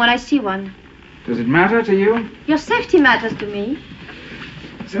Prussian when I see one. Does it matter to you? Your safety matters to me.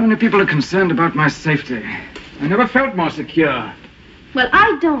 So many people are concerned about my safety. I never felt more secure. Well,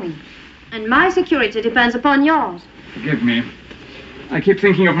 I don't. And my security depends upon yours. Forgive me. I keep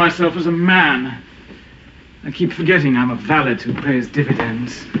thinking of myself as a man. I keep forgetting I'm a valet who pays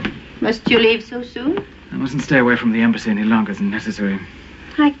dividends. Must you leave so soon? I mustn't stay away from the embassy any longer than necessary.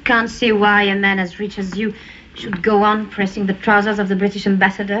 I can't see why a man as rich as you should go on pressing the trousers of the British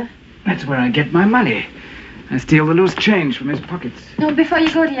ambassador. That's where I get my money. I steal the loose change from his pockets. No, before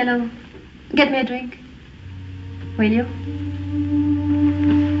you go, Diallo, get me a drink. Will you?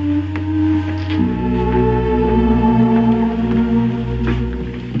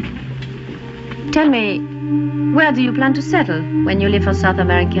 Tell me, where do you plan to settle when you leave for South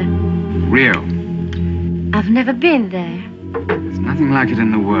America? Rio. I've never been there. There's nothing like it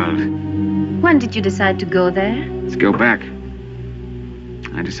in the world. When did you decide to go there? Let's go back.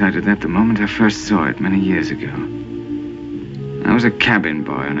 I decided that the moment I first saw it many years ago. I was a cabin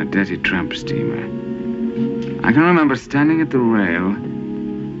boy on a dirty tramp steamer. I can remember standing at the rail,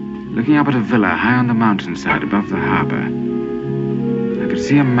 looking up at a villa high on the mountainside above the harbor. I could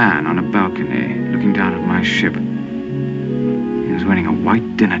see a man on a balcony looking down at my ship. He was wearing a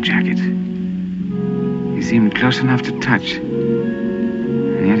white dinner jacket. He seemed close enough to touch,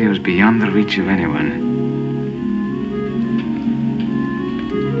 and yet he was beyond the reach of anyone.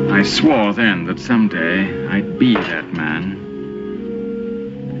 I swore then that someday I'd be that man.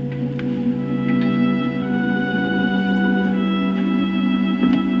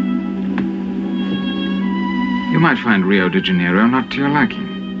 You might find Rio de Janeiro not to your liking.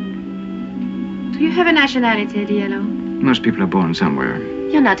 Do you have a nationality, Diallo? Most people are born somewhere.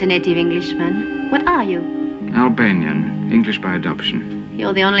 You're not a native Englishman. What are you? Albanian, English by adoption.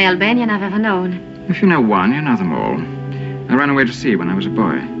 You're the only Albanian I've ever known. If you know one, you know them all. I ran away to sea when I was a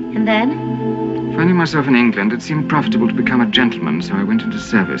boy. And then? Finding myself in England, it seemed profitable to become a gentleman, so I went into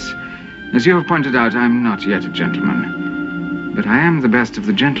service. As you have pointed out, I'm not yet a gentleman. But I am the best of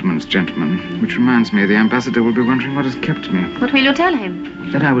the gentleman's gentlemen, which reminds me the ambassador will be wondering what has kept me. What will you tell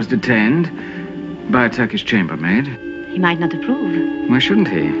him? That I was detained by a Turkish chambermaid. He might not approve. Why shouldn't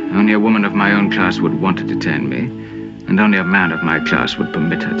he? Only a woman of my own class would want to detain me, and only a man of my class would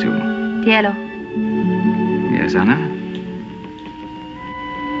permit her to. Diallo. Yes, Anna?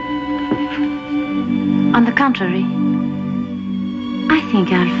 On the contrary, I think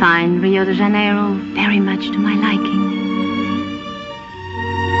I'll find Rio de Janeiro very much to my liking.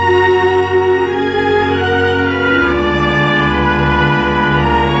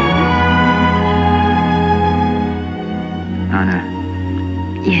 Anna.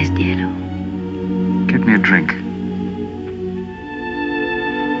 Yes, Diego. Get me a drink.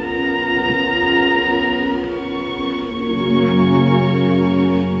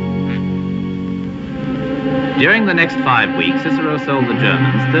 During the next 5 weeks, Cicero sold the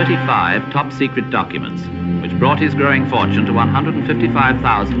Germans 35 top-secret documents, which brought his growing fortune to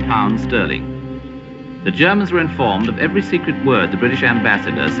 £155,000 sterling. The Germans were informed of every secret word the British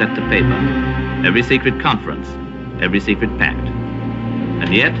ambassador set to paper, every secret conference, every secret pact.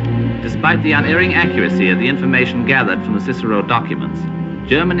 And yet, despite the unerring accuracy of the information gathered from the Cicero documents,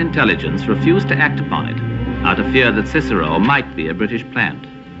 German intelligence refused to act upon it, out of fear that Cicero might be a British plant.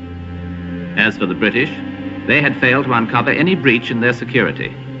 As for the British, they had failed to uncover any breach in their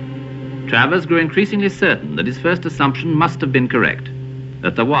security. Travers grew increasingly certain that his first assumption must have been correct,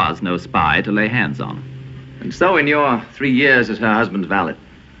 that there was no spy to lay hands on. And so in your 3 years as her husband's valet,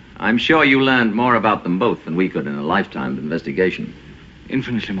 I'm sure you learned more about them both than we could in a lifetime of investigation.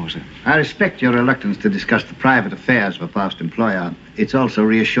 Infinitely more, sir. I respect your reluctance to discuss the private affairs of a past employer. It's also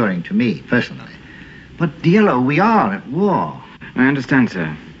reassuring to me, personally. But, Diello, we are at war. I understand,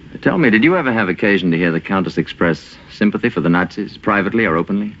 sir. Tell me, did you ever have occasion to hear the Countess express sympathy for the Nazis, privately or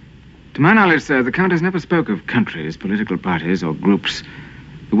openly? To my knowledge, sir, the Countess never spoke of countries, political parties, or groups.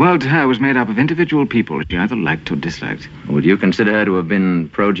 The world to her was made up of individual people she either liked or disliked. Would you consider her to have been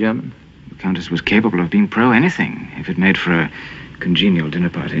pro-German? The Countess was capable of being pro-anything, if it made for a congenial dinner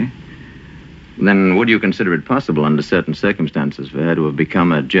party. Then would you consider it possible, under certain circumstances, for her to have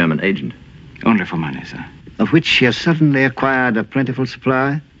become a German agent? Only for money, sir. Of which she has suddenly acquired a plentiful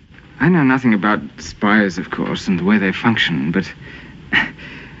supply? I know nothing about spies, of course, and the way they function, but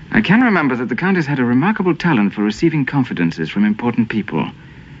I can remember that the Countess had a remarkable talent for receiving confidences from important people.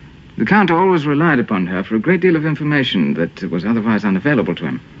 The Count always relied upon her for a great deal of information that was otherwise unavailable to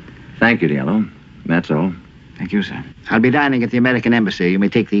him. Thank you, Diallo. That's all. Thank you, sir. I'll be dining at the American Embassy. You may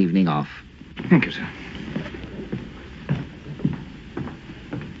take the evening off. Thank you, sir.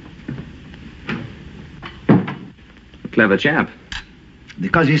 Clever chap.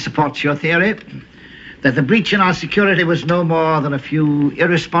 Because he supports your theory that the breach in our security was no more than a few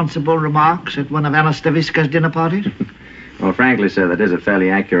irresponsible remarks at one of Anna Stavisca's dinner parties? Well, frankly, sir, that is a fairly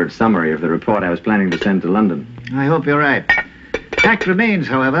accurate summary of the report I was planning to send to London. I hope you're right. Fact remains,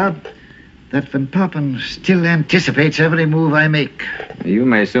 however, that Van Papen still anticipates every move I make. You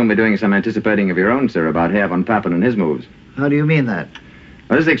may soon be doing some anticipating of your own, sir, about Herr Van Papen and his moves. How do you mean that?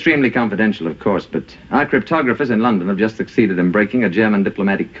 Well, this is extremely confidential, of course, but our cryptographers in London have just succeeded in breaking a German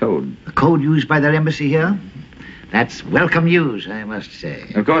diplomatic code. A code used by their embassy here? That's welcome news, I must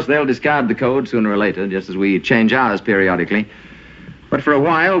say. Of course, they'll discard the code sooner or later, just as we change ours periodically. But for a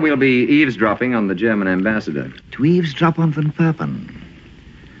while, we'll be eavesdropping on the German ambassador. To eavesdrop on Van Papen.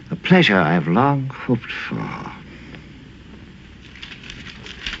 A pleasure I've long hoped for.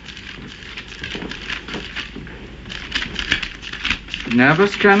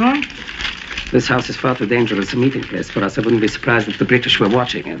 Nervous, Colonel? This house is far too dangerous a meeting place for us. I wouldn't be surprised if the British were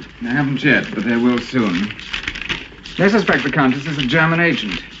watching it. They haven't yet, but they will soon. They suspect the Countess is a German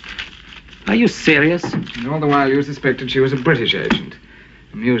agent. Are you serious? And all the while you suspected she was a British agent.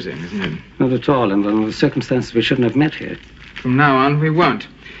 Amusing, isn't it? Not at all, and under the circumstances we shouldn't have met here. From now on, we won't.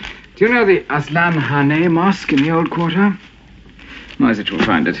 Do you know the Aslan Hane Mosque in the old quarter? Moisich will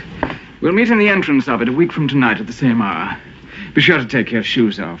find it. We'll meet in the entrance of it a week from tonight at the same hour. Be sure to take your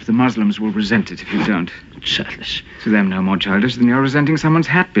shoes off. The Muslims will resent it if you don't. Childish. To them, no more childish than you're resenting someone's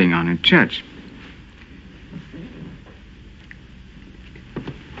hat being on in church.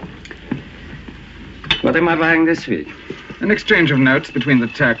 What am I buying this week? An exchange of notes between the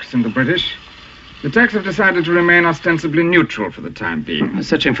Turks and the British. The Turks have decided to remain ostensibly neutral for the time being.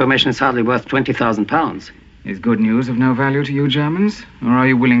 Such information is hardly worth £20,000. Is good news of no value to you Germans? Or are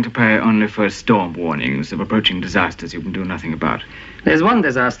you willing to pay only for storm warnings of approaching disasters you can do nothing about? There's one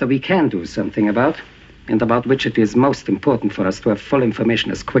disaster we can do something about, and about which it is most important for us to have full information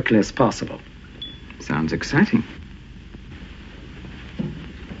as quickly as possible. Sounds exciting.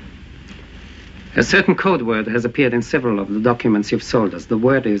 A certain code word has appeared in several of the documents you've sold us. The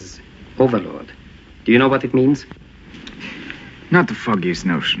word is Overlord. Do you know what it means? Not the foggiest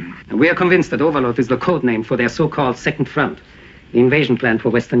notion. We are convinced that Overlord is the code name for their so-called Second Front, the invasion plan for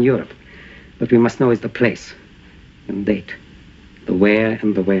Western Europe. What we must know is the place and date, the where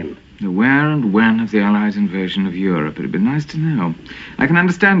and the when. The where and when of the Allies' invasion of Europe. It'd be nice to know. I can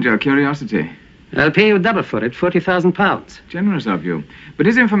understand your curiosity. I'll pay you double for it, £40,000. Generous of you. But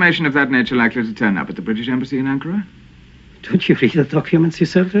is information of that nature likely to turn up at the British Embassy in Ankara? Don't you read the documents you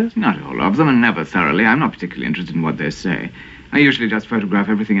sent us? Not all of them, and never thoroughly. I'm not particularly interested in what they say. I usually just photograph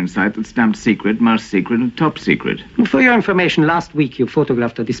everything in sight that's stamped secret, most secret, and top secret. For your information, last week you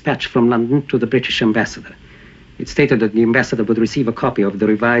photographed a dispatch from London to the British ambassador. It stated that the ambassador would receive a copy of the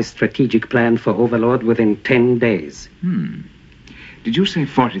revised strategic plan for Overlord within 10 days. Did you say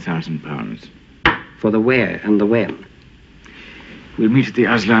 £40,000? For the where and the when. We'll meet at the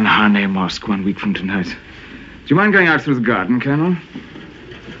Aslan Hane Mosque 1 week from tonight. Do you mind going out through the garden, Colonel?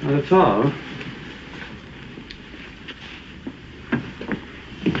 Not at all.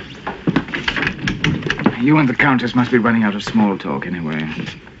 You and the Countess must be running out of small talk anyway.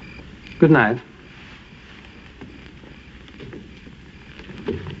 Good night.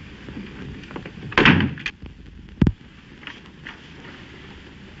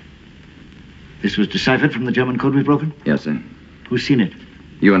 This was deciphered from the German code we've broken? Yes, sir. Who's seen it?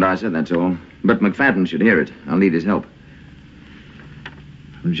 You and I, sir, that's all. But McFadden should hear it. I'll need his help.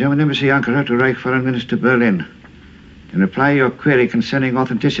 From German Embassy Ankara to Reich Foreign Minister Berlin. In reply to your query concerning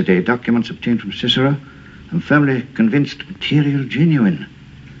authenticity, documents obtained from Cicero, I'm firmly convinced material genuine.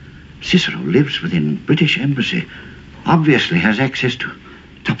 Cicero lives within British Embassy, obviously has access to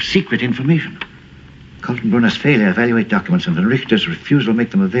top secret information. Kaltenbrunner's failure to evaluate documents and Van Richter's refusal to make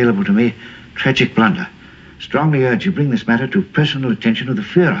them available to me, tragic blunder. Strongly urge you bring this matter to personal attention of the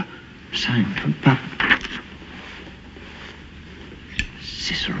Führer. Signed from Pappen.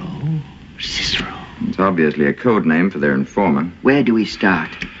 Cicero. It's obviously a code name for their informer. Where do we start?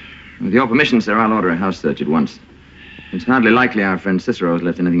 With your permission, sir, I'll order a house search at once. It's hardly likely our friend Cicero has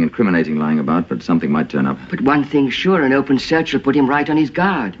left anything incriminating lying about, but something might turn up. But one thing's sure, an open search will put him right on his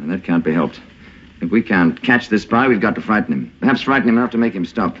guard. And that can't be helped. If we can't catch this spy, we've got to frighten him. Perhaps frighten him enough to make him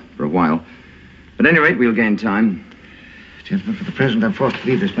stop for a while. At any rate, we'll gain time. Gentlemen, for the present, I'm forced to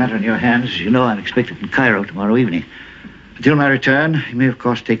leave this matter in your hands. As you know, I'm expected in Cairo tomorrow evening. Until my return, you may, of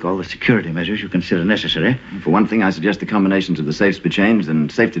course, take all the security measures you consider necessary. For one thing, I suggest the combinations of the safes be changed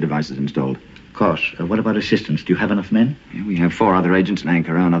and safety devices installed. Of course. What about assistance? Do you have enough men? Yeah, we have 4 other agents in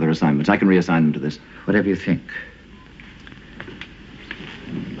Ankara on other assignments. I can reassign them to this. Whatever you think.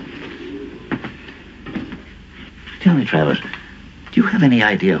 Tell me, Travers, do you have any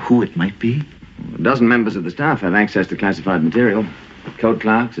idea who it might be? A dozen members of the staff have access to classified material. Code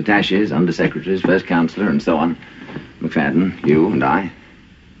clerks, attaches, undersecretaries, first counselor, and so on. McFadden, you, and I.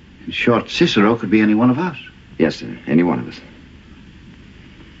 In short, Cicero could be any one of us. Yes, sir. Any one of us.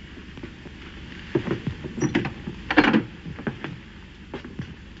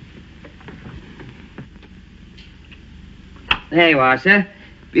 There you are, sir.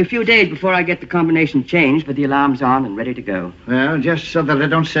 Be a few days before I get the combination changed, but the alarm's on and ready to go. Well, just so that I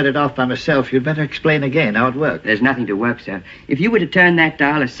don't set it off by myself, you'd better explain again how it works. There's nothing to work, sir. If you were to turn that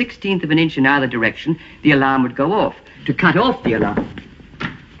dial a 1/16 of an inch in either direction, the alarm would go off. To cut off the alarm...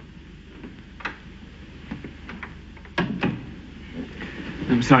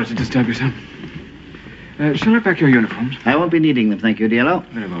 I'm sorry to disturb you, sir. Shall I pack your uniforms? I won't be needing them, thank you, Diallo.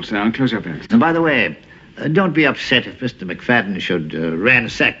 Very well, sir. I'll close your bags. And by the way, don't be upset if Mr. McFadden should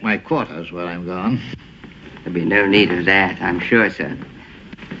ransack my quarters while I'm gone. There'll be no need of that, I'm sure, sir.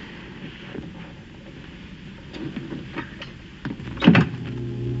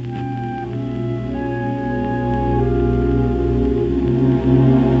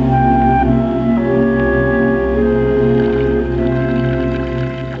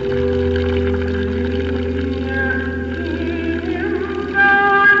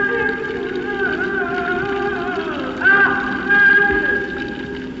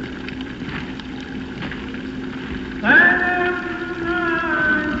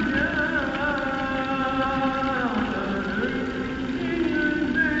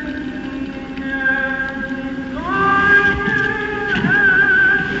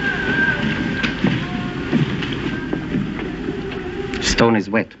 Stone is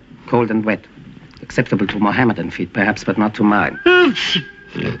wet, cold and wet. Acceptable to Mohammedan feet, perhaps, but not to mine. It's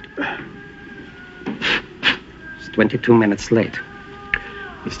 22 minutes late.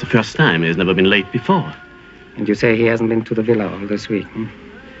 It's the first time. He's never been late before. And you say he hasn't been to the villa all this week, hmm?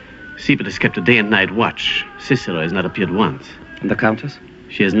 Siebert has kept a day and night watch. Cicero has not appeared once. And the Countess?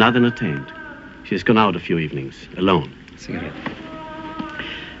 She has not entertained. She has gone out a few evenings, alone. Cigarette.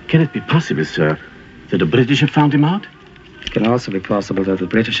 Can it be possible, sir, that the British have found him out? It can also be possible that the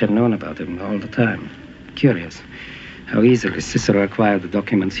British have known about him all the time. Curious how easily Cicero acquired the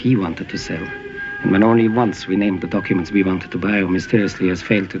documents he wanted to sell. And when only once we named the documents we wanted to buy, or mysteriously has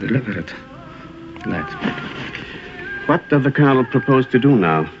failed to deliver it. That. What does the Colonel propose to do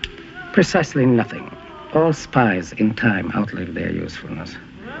now? Precisely nothing. All spies in time outlive their usefulness.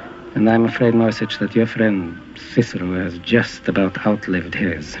 And I'm afraid, Moisich, that your friend Cicero has just about outlived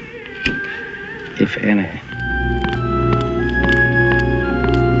his. If any.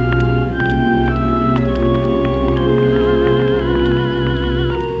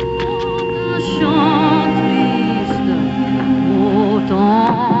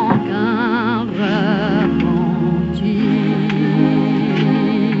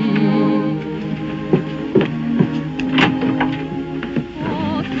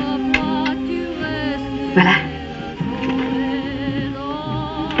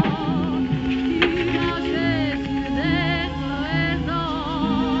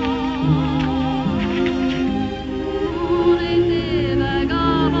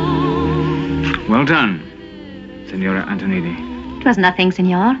 Well done, Signora Antonini. It was nothing,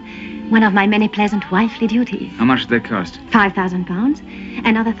 Signor. One of my many pleasant wifely duties. How much did they cost? £5,000.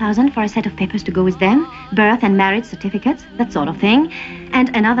 Another 1,000 for a set of papers to go with them. Birth and marriage certificates, that sort of thing.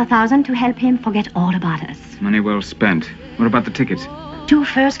 And another 1,000 to help him forget all about us. Money well spent. What about the tickets? 2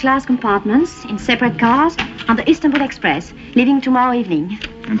 first-class compartments in separate cars on the Istanbul Express, leaving tomorrow evening.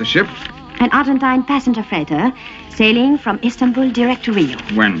 And the ship? An Argentine passenger freighter sailing from Istanbul direct to Rio.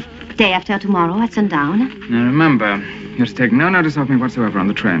 When? Day after tomorrow at sundown. Now remember, you're to take no notice of me whatsoever on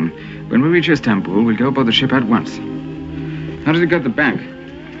the train. When we reach Istanbul, we'll go aboard the ship at once. How did it go at the bank?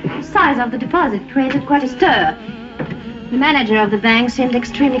 The size of the deposit created quite a stir. The manager of the bank seemed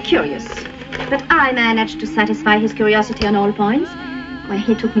extremely curious. But I managed to satisfy his curiosity on all points when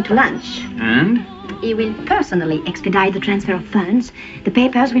he took me to lunch. And? He will personally expedite the transfer of funds. The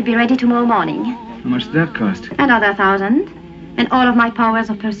papers will be ready tomorrow morning. How much did that cost? Another 1,000. And all of my powers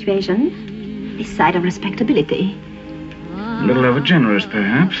of persuasion. This side of respectability. A little over generous,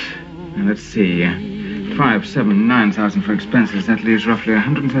 perhaps. Now, let's see. 5, 7, 9,000 for expenses. That leaves roughly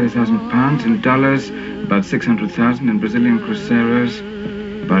 130,000 pounds in dollars, about 600,000 in Brazilian cruceros,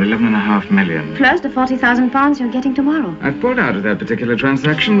 about 11.5 million. Plus the 40,000 pounds you're getting tomorrow. I've pulled out of that particular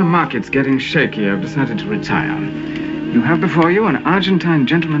transaction. The market's getting shaky. I've decided to retire. You have before you an Argentine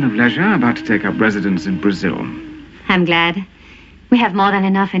gentleman of leisure about to take up residence in Brazil. I'm glad. We have more than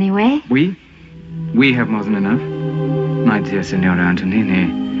enough anyway. We? We have more than enough? My dear Signora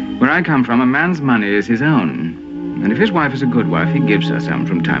Antonini, where I come from, a man's money is his own. And if his wife is a good wife, he gives her some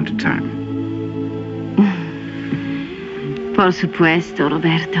from time to time. Por supuesto,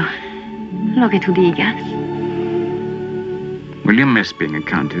 Roberto. Lo que tú digas. Will you miss being a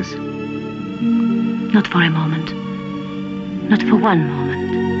countess? Not for a moment. Not for one moment.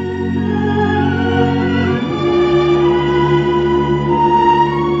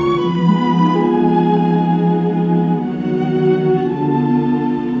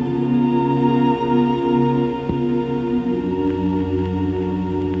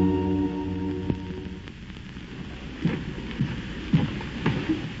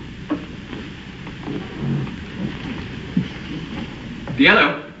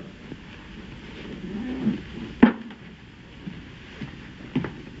 Yellow.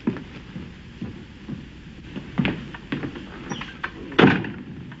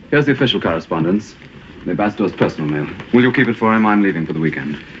 Here's the official correspondence. The ambassador's personal mail. Will you keep it for him? I'm leaving for the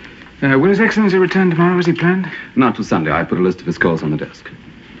weekend. Will His Excellency return tomorrow as he planned? Not till Sunday. I put a list of his calls on the desk.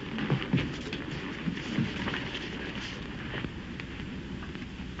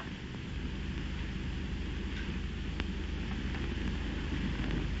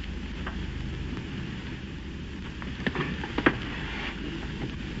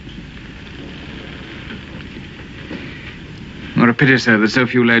 What a pity, sir, that so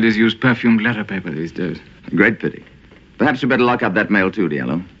few ladies use perfumed letter paper these days. A great pity. Perhaps you better lock up that mail too,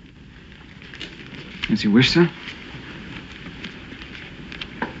 Diallo. As you wish, sir.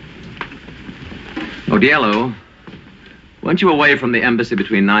 Oh, Diallo, weren't you away from the embassy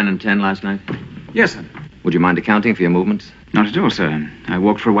between 9 and 10 last night? Yes, sir. Would you mind accounting for your movements? Not at all, sir. I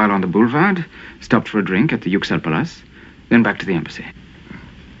walked for a while on the boulevard, stopped for a drink at the Yüksel Palace, then back to the embassy.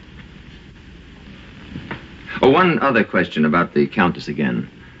 Oh, one other question about the Countess again.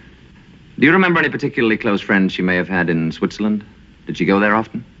 Do you remember any particularly close friends she may have had in Switzerland? Did she go there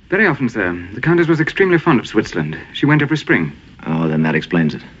often? Very often, sir. The Countess was extremely fond of Switzerland. She went every spring. Oh, then that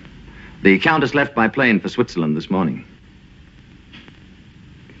explains it. The Countess left by plane for Switzerland this morning.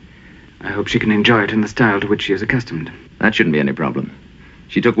 I hope she can enjoy it in the style to which she is accustomed. That shouldn't be any problem.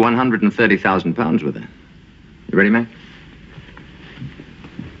 She took 130,000 pounds with her. You ready, Mac?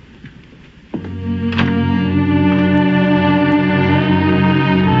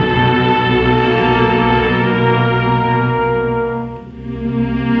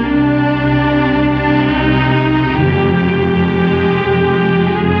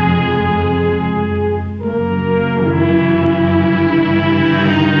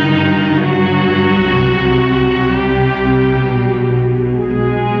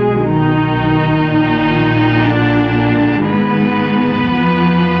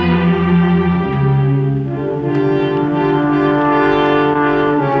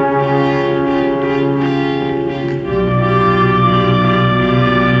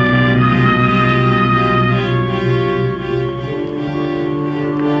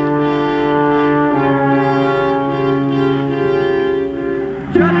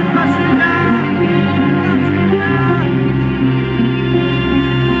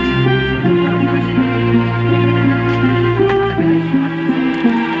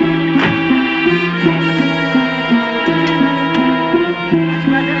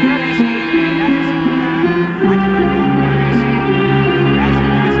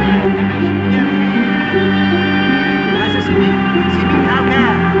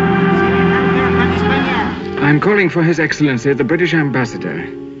 I'm calling for His Excellency, the British Ambassador.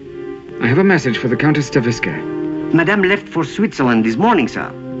 I have a message for the Countess Stavisca. Madame left for Switzerland this morning, sir.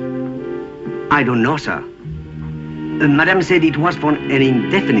 I don't know, sir. Madame said it was for an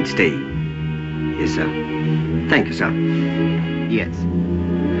indefinite stay. Yes, sir. Thank you, sir. Yes.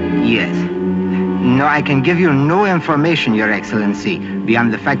 Yes. No, I can give you no information, Your Excellency,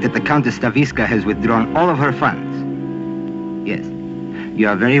 beyond the fact that the Countess Stavisca has withdrawn all of her funds. Yes. You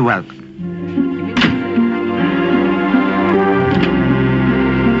are very welcome.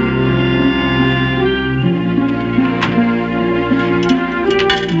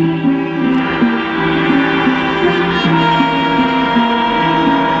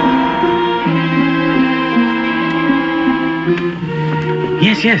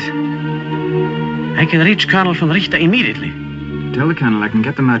 Yes. I can reach Colonel von Richter immediately. Tell the Colonel I can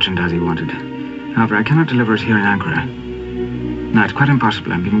get the merchandise he wanted. However, I cannot deliver it here in Ankara. No, it's quite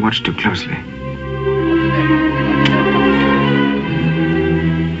impossible. I'm being watched too closely.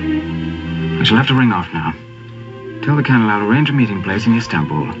 I shall have to ring off now. Tell the Colonel I'll arrange a meeting place in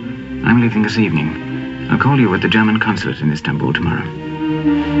Istanbul. I'm leaving this evening. I'll call you at the German consulate in Istanbul tomorrow.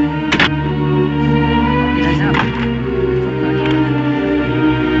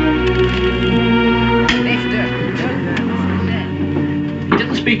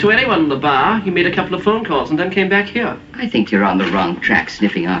 Speak to anyone in the bar. He made a couple of phone calls and then came back here. I think you're on the wrong track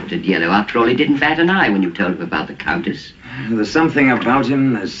sniffing after Diallo. After all, he didn't bat an eye when you told him about the Countess. There's something about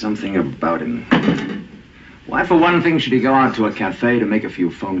him. There's something about him. Why, for one thing, should he go out to a cafe to make a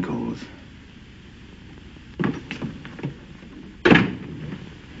few phone calls?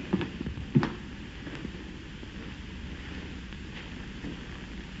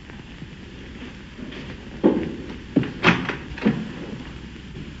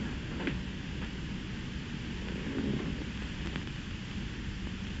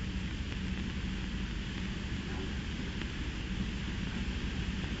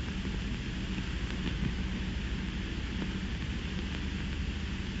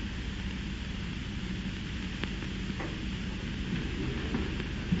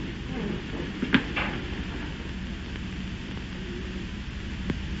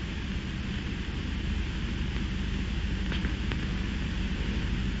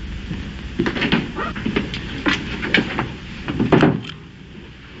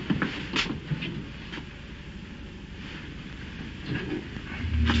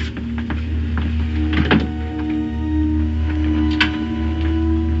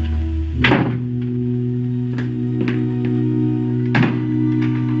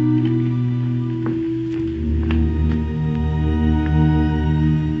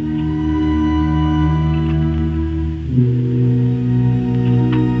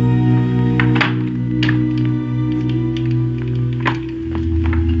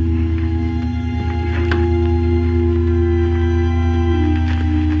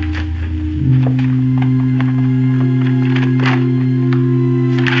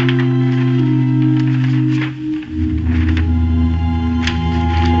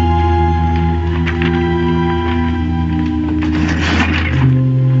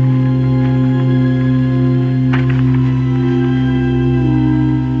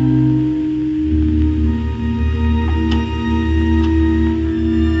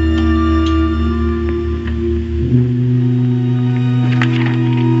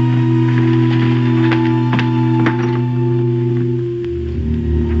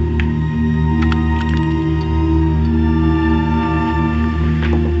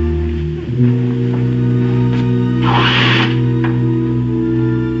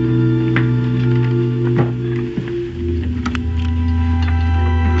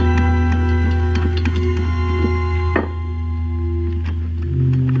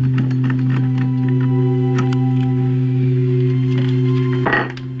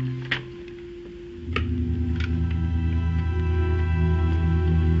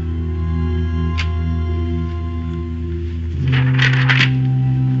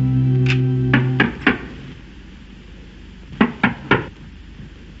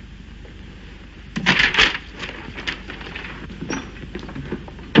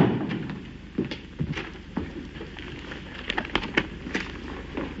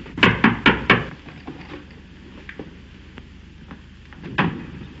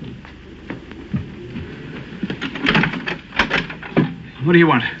 What do you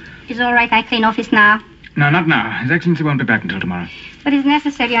want? It's all right, I clean office now. No, not now. His Excellency won't be back until tomorrow. But it's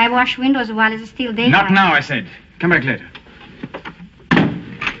necessary. I wash windows while it's still daylight. Not now, I said. Come back later.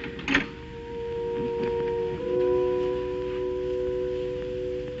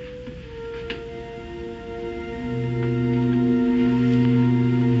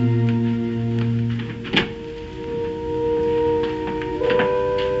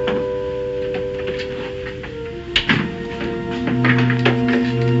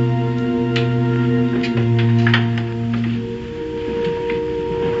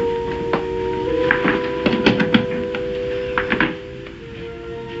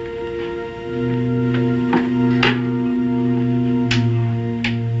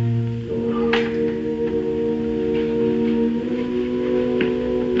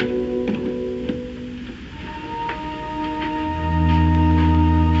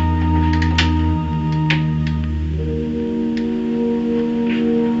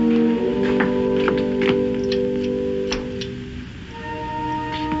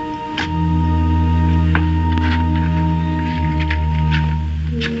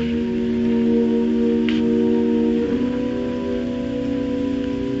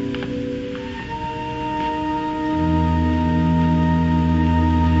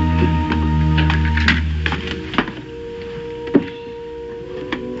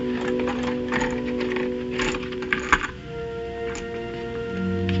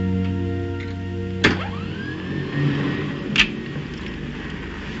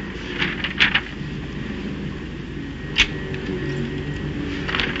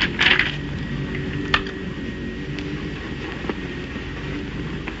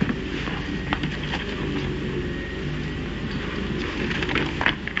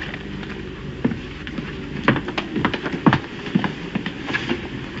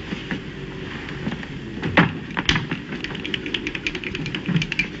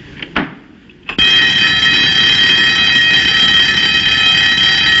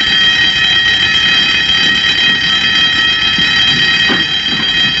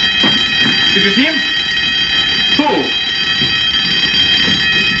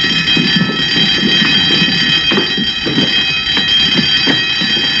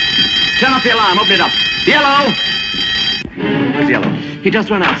 off the alarm. Open it up. Yellow! Where's Yellow? He just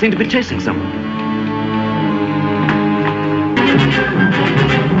ran out. Seemed to be chasing someone.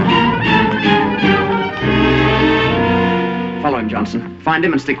 Follow him, Johnson. Find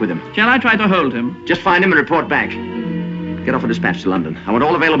him and stick with him. Shall I try to hold him? Just find him and report back. Get off a dispatch to London. I want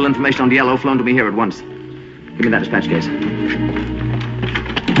all available information on Yellow flown to me here at once. Give me that dispatch case.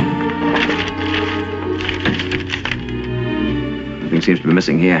 Nothing seems to be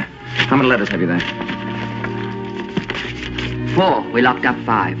missing here. How many letters have you there? 4. We locked up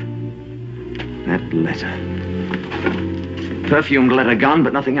 5. That letter. Perfumed letter gone,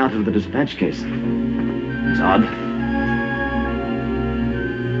 but nothing out of the dispatch case. It's odd.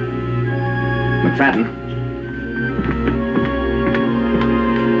 McFadden.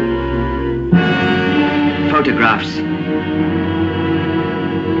 Photographs.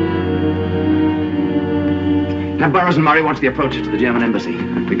 Have Burroughs and Murray watch the approach to the German embassy.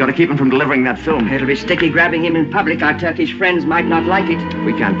 We've got to keep him from delivering that film. It'll be sticky grabbing him in public. Our Turkish friends might not like it.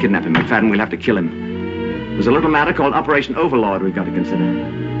 We can't kidnap him, McFadden. We'll have to kill him. There's a little matter called Operation Overlord we've got to consider.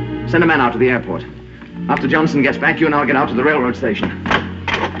 Send a man out to the airport. After Johnson gets back, you and I'll get out to the railroad station.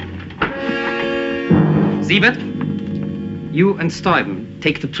 Siebert, you and Stuyven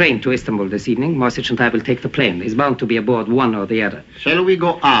take the train to Istanbul this evening. Mosic and I will take the plane. He's bound to be aboard one or the other. Shall we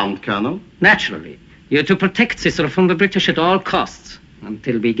go armed, Colonel? Naturally. You're to protect Cicero from the British at all costs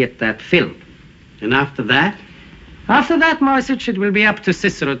until we get that film. And after that? After that, Mosic, it will be up to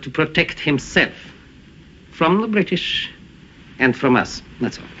Cicero to protect himself from the British and from us.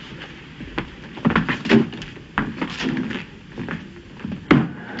 That's all.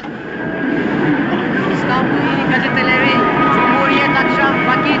 Gazeteleri, Cumhuriyet akşam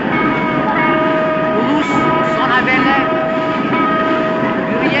vakit, ulus son haberler,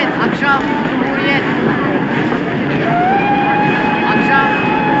 Hürriyet akşam, Cumhuriyet, akşam,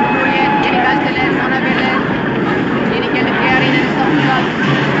 Cumhuriyet, yeni gazeteler, son haberler, yeni gelip diğerine savunacak,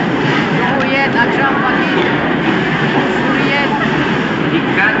 Cumhuriyet akşam vakit, ulus Hürriyet.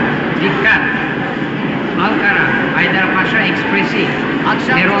 Dikkat, dikkat. Ankara, Haydarpaşa Ekspresi,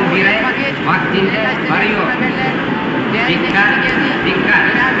 Peron 1'e vaktinde varıyor. Dikkat, dikkat.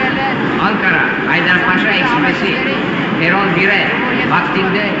 Ankara, Haydarpaşa Ekspresi, Peron 1'e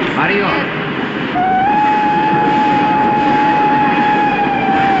vaktinde varıyor.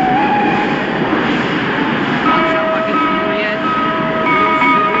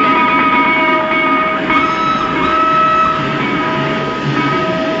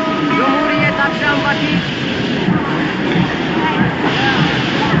 Cumhuriyet akşam vakit.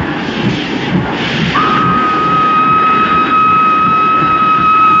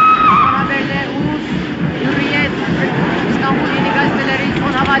 Son haberler, ulus, Hürriyet, İstanbul Yeni Gazeteleri,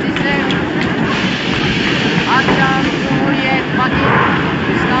 son havadisler. Akşam, Cumhuriyet, vakit.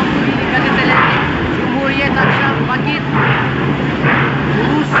 İstanbul Yeni Gazeteleri, Cumhuriyet akşam, vakit.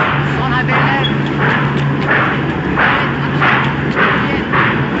 Ulus, son haberler.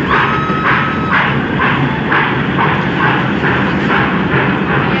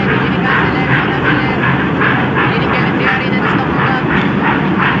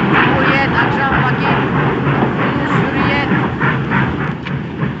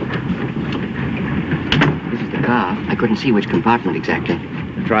 I couldn't see which compartment exactly.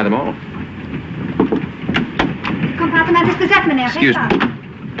 Try them all. Compartiment is bezet, meneer. Excuse me.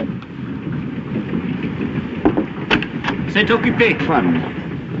 C'est occupé. Pardon.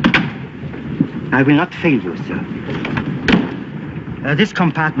 I will not fail you, sir. This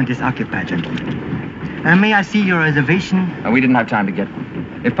compartment is occupied, gentlemen. May I see your reservation? We didn't have time to get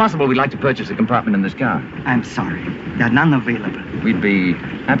one. If possible, we'd like to purchase a compartment in this car. I'm sorry. There are none available. We'd be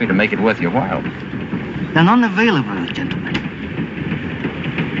happy to make it worth your while. They're none available, gentlemen.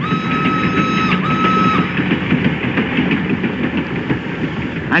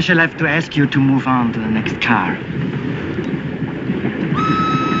 I shall have to ask you to move on to the next car.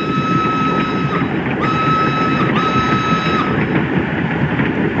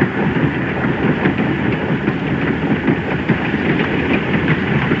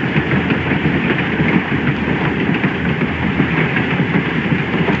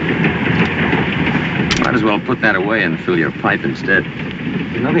 Might as well put that away and fill your pipe instead.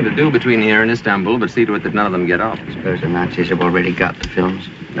 There's nothing to do between here and Istanbul but see to it that none of them get off. I suppose the Nazis have already got the films.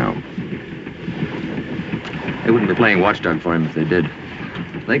 No. They wouldn't be playing watchdog for him if they did.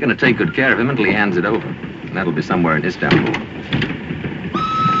 They're going to take good care of him until he hands it over. And that'll be somewhere in Istanbul.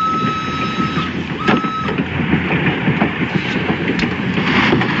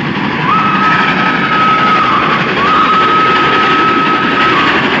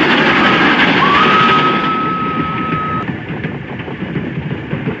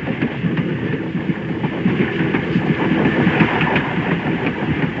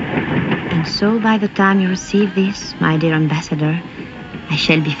 by the time you receive this, my dear ambassador, I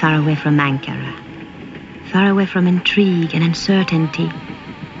shall be far away from Ankara, far away from intrigue and uncertainty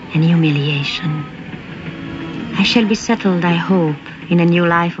and humiliation. I shall be settled, I hope, in a new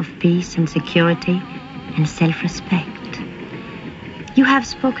life of peace and security and self-respect. You have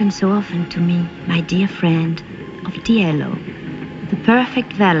spoken so often to me, my dear friend, of Diello, the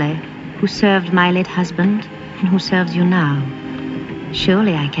perfect valet who served my late husband and who serves you now.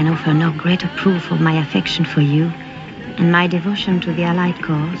 Surely I can offer no greater proof of my affection for you and my devotion to the Allied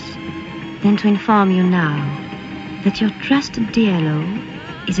cause than to inform you now that your trusted Diello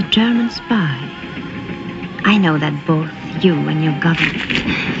is a German spy. I know that both you and your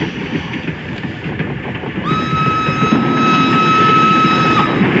government...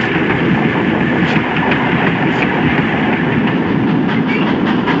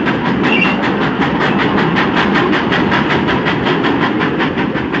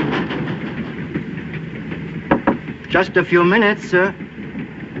 Just a few minutes, sir.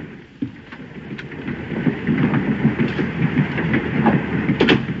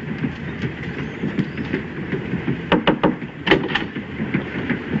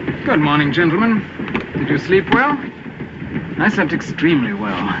 Good morning, gentlemen. Did you sleep well? I slept extremely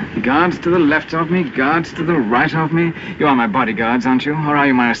well. Guards to the left of me, guards to the right of me. You are my bodyguards, aren't you? Or are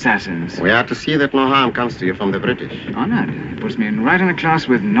you my assassins? We are to see that no harm comes to you from the British. Honored. It puts me right in a class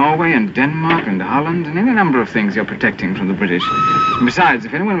with Norway and Denmark and Holland and any number of things you're protecting from the British. And besides,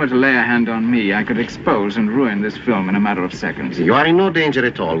 if anyone were to lay a hand on me, I could expose and ruin this film in a matter of seconds. You are in no danger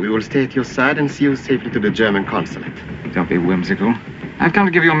at all. We will stay at your side and see you safely to the German consulate. Don't be whimsical. I've come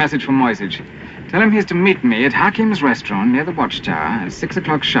to give you a message from Moisich. Tell him he's to meet me at Hakim's restaurant near the Watchtower at 6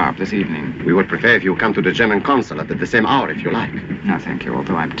 o'clock sharp this evening. We would prefer if you come to the German consulate at the same hour if you like. No, thank you,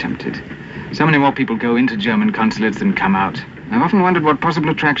 although I'm tempted. So many more people go into German consulates than come out. I've often wondered what possible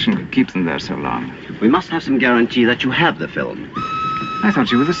attraction could keep them there so long. We must have some guarantee that you have the film. I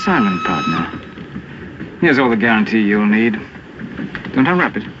thought you were the silent partner. Here's all the guarantee you'll need. Don't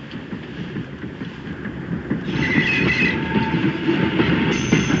unwrap it.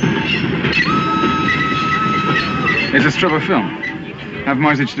 It's a Strubber film. Have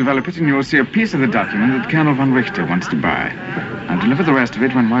Moisich develop it and you'll see a piece of the document that Colonel von Richter wants to buy. I'll deliver the rest of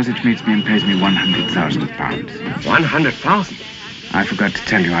it when Moisich meets me and pays me 100,000 pounds. 100,000? I forgot to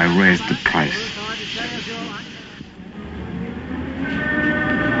tell you I raised the price.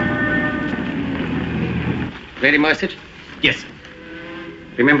 Ready, Moisich? Yes.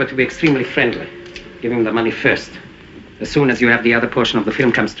 Remember to be extremely friendly. Give him the money first. As soon as you have the other portion of the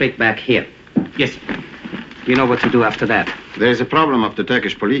film, come straight back here. Yes. You know what to do after that. There is a problem of the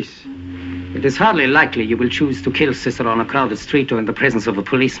Turkish police. It is hardly likely you will choose to kill Cicero on a crowded street or in the presence of a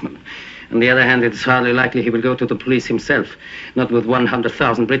policeman. On the other hand, it is hardly likely he will go to the police himself, not with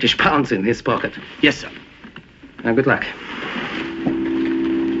 100,000 British pounds in his pocket. Yes, sir. Now, good luck.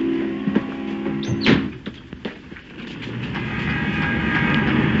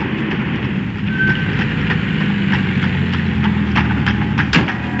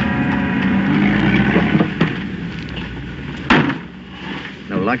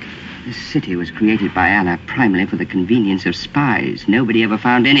 This city was created by Allah primarily for the convenience of spies. Nobody ever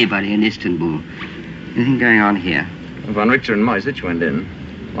found anybody in Istanbul. Anything going on here? Von Richter and Moisich went in.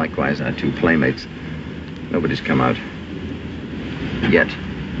 Likewise, our two playmates. Nobody's come out. Yet.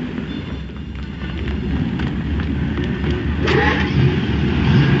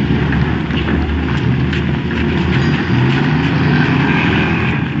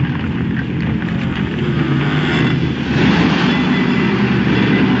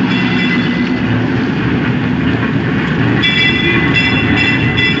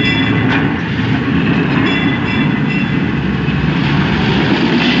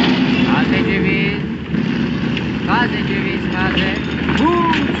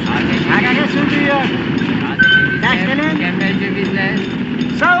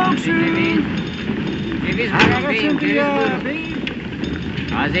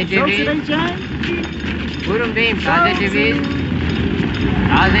 Buyurun beyim, taze ceviz.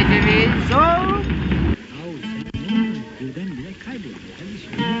 Taze ceviz. Soğuk.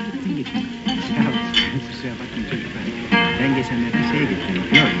 Ben geçenlerde şeye gittim.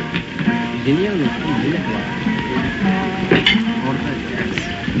 Yok. Dinliyor musun? Orada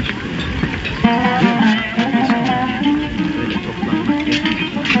böyle toplanmak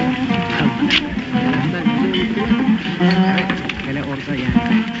gerekiyor. Hele orada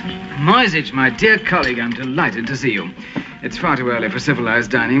yani. Moisich, my dear colleague, I'm delighted to see you. It's far too early for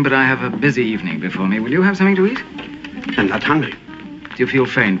civilized dining, but I have a busy evening before me. Will you have something to eat? I'm not hungry. Do you feel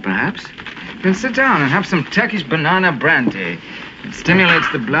faint, perhaps? Then sit down and have some Turkish banana brandy. It stimulates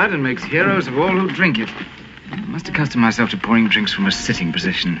the blood and makes heroes of all who drink it. I must accustom myself to pouring drinks from a sitting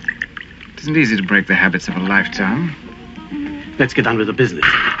position. It isn't easy to break the habits of a lifetime. Let's get on with the business.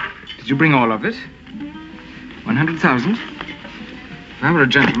 Did you bring all of it? 100,000? If I were a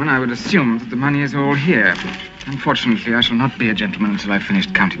gentleman, I would assume that the money is all here. Unfortunately, I shall not be a gentleman until I've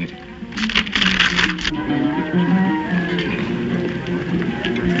finished counting it.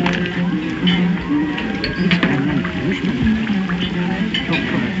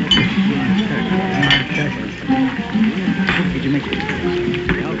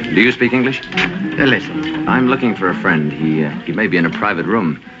 Do you speak English? A little. I'm looking for a friend. He may be in a private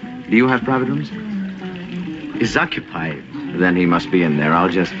room. Do you have private rooms? Is occupied. Then he must be in there. I'll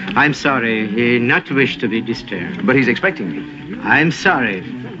just... I'm sorry. He not wish to be disturbed. But he's expecting me. I'm sorry.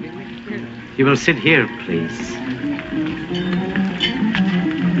 You will sit here, please.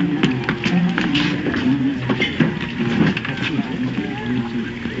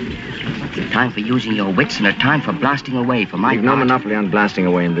 Time for using your wits and a time for blasting away for my We've no monopoly on blasting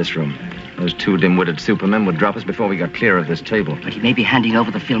away in this room. Those two dim-witted supermen would drop us before we got clear of this table. But he may be handing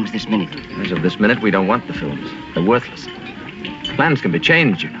over the films this minute. As of this minute, we don't want the films. They're worthless. Plans can be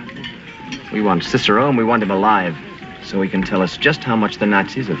changed, you know. We want Cicero, and we want him alive, so he can tell us just how much the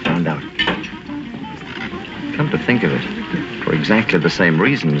Nazis have found out. Come to think of it, for exactly the same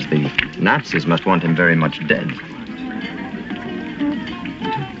reasons, the Nazis must want him very much dead.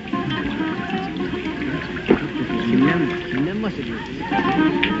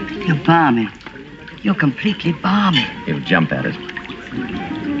 You're balmy. You're completely balmy. He'll jump at us.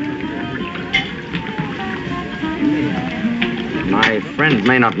 My friend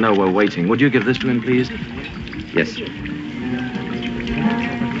may not know we're waiting. Would you give this to him, please? Yes.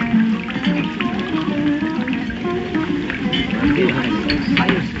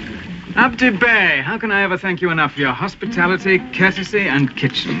 Abdi Bey, how can I ever thank you enough for your hospitality, courtesy, and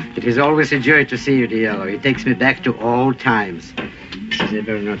kitchen? It is always a joy to see you, Diallo. It takes me back to old times. C'est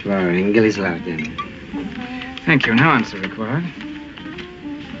very not war. English then. Thank you. No answer required.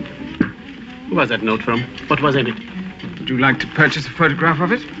 Who was that note from? What was in it? Would you like to purchase a photograph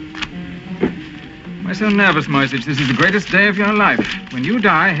of it? Why so nervous, Moisich? This is the greatest day of your life. When you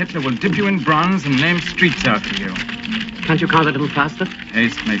die, Hitler will dip you in bronze and name streets after you. Can't you count a little faster?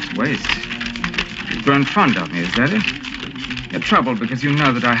 Haste makes waste. You've grown fond of me, is that it? You're troubled because you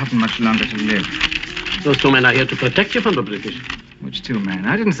know that I haven't much longer to live. Those two men are here to protect you from the British. Which two men?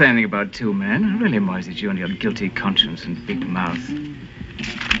 I didn't say anything about two men. Really, Moisich, you and your guilty conscience and big mouth.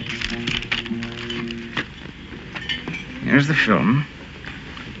 Here's the film.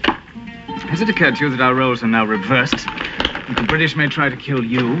 Has it occurred to you that our roles are now reversed? That the British may try to kill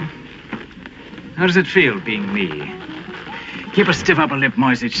you? How does it feel, being me? Keep a stiff upper lip,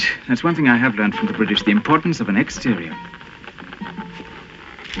 Moisich. That's one thing I have learned from the British, the importance of an exterior.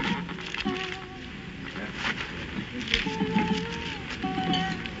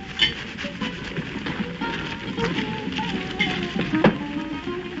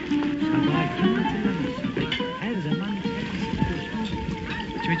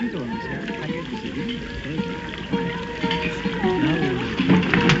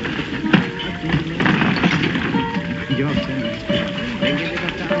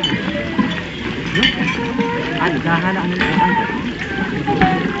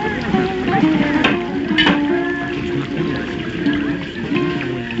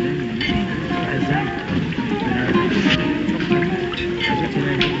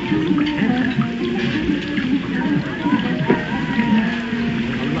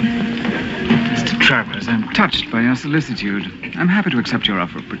 Touched by your solicitude. I'm happy to accept your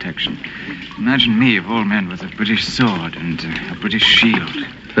offer of protection. Imagine me, of all men, with a British sword and a British shield.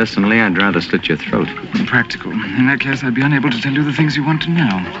 Personally, I'd rather slit your throat. Impractical. In that case, I'd be unable to tell you the things you want to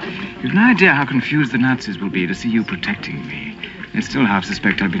know. You've no idea how confused the Nazis will be to see you protecting me. They still half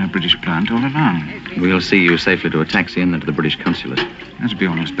suspect I've been a British plant all along. We'll see you safely to a taxi and then to the British consulate. That'll be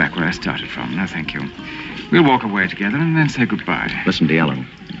almost back where I started from. No, thank you. We'll walk away together and then say goodbye. Listen, Diallo.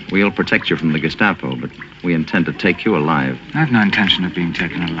 We'll protect you from the Gestapo, but we intend to take you alive. I've no intention of being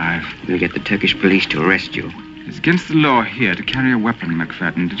taken alive. We'll get the Turkish police to arrest you. It's against the law here to carry a weapon,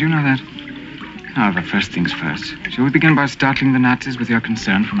 McFadden. Did you know that? However, first things first. Shall we begin by startling the Nazis with your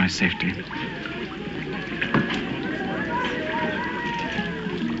concern for my safety?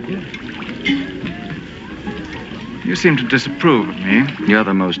 You seem to disapprove of me. You're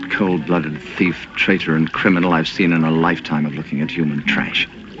the most cold-blooded thief, traitor, and criminal I've seen in a lifetime of looking at human trash.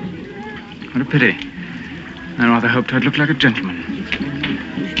 What a pity. I rather hoped I'd look like a gentleman.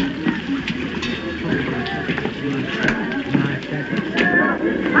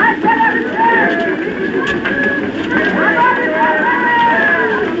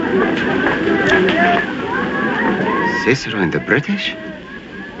 Cicero and the British?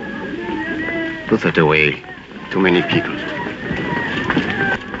 Put that away. Too many people.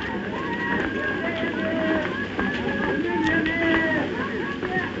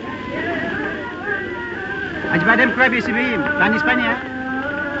 Ajbadem Krabi Sibim, Tan Hispania.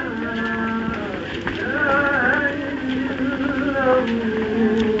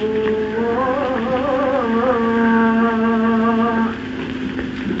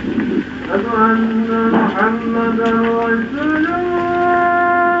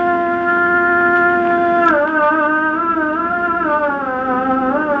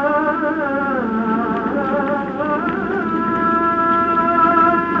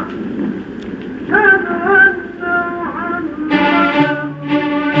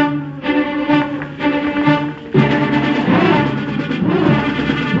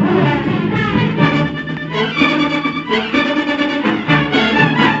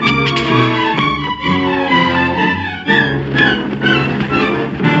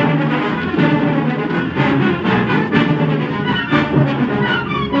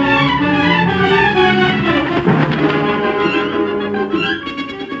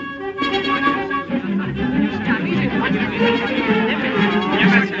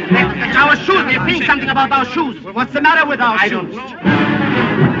 What's the matter with our shoes? I don't know.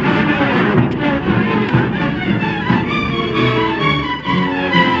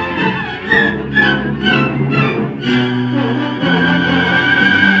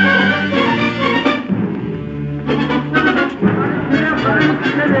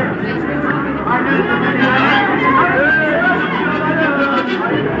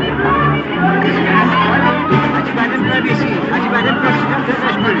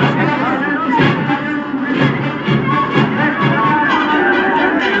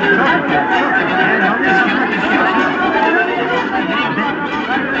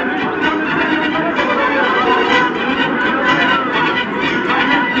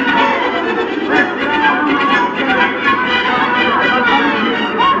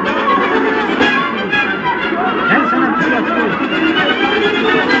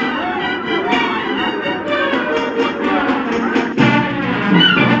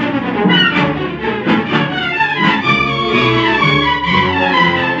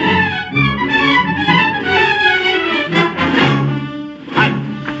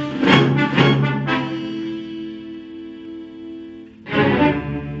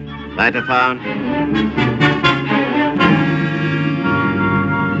 Lighter found.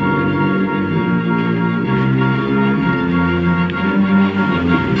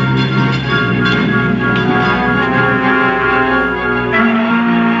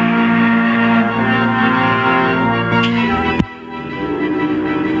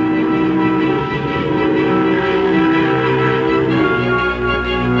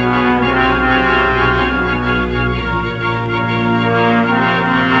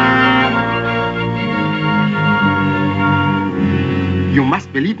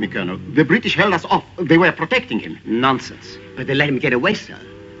 Believe me, Colonel, the British held us off. They were protecting him. Nonsense. But they let him get away, sir.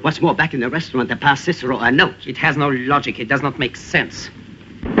 What's more, back in the restaurant, they passed Cicero a note. It has no logic. It does not make sense.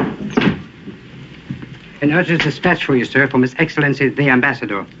 An urgent dispatch for you, sir, from His Excellency the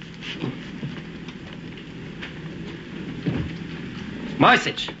Ambassador.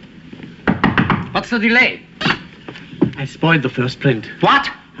 Moisich! What's the delay? I spoiled the first print. What?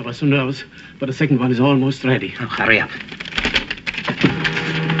 I was so nervous, but the second one is almost ready. Oh, hurry up.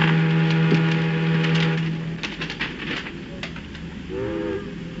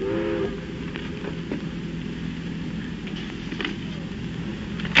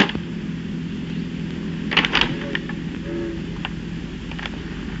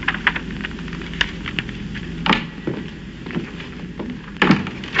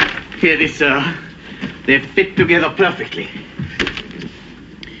 Here it is, sir. They fit together perfectly.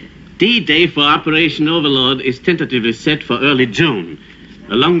 D-Day for Operation Overlord is tentatively set for early June,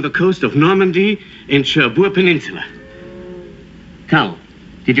 along the coast of Normandy and Cherbourg Peninsula. Carl,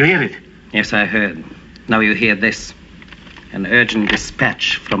 did you hear it? Yes, I heard. Now you hear this. An urgent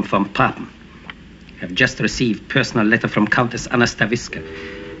dispatch from von Papen. I've just received personal letter from Countess Anna Stavisca,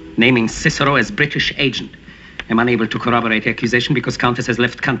 naming Cicero as British agent. I'm unable to corroborate the accusation because Countess has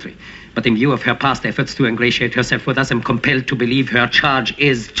left country. But in view of her past efforts to ingratiate herself with us, I'm compelled to believe her charge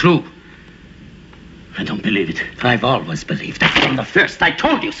is true. I don't believe it. I've always believed it from the first. I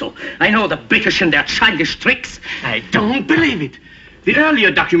told you so. I know the British and their childish tricks. I don't believe it. The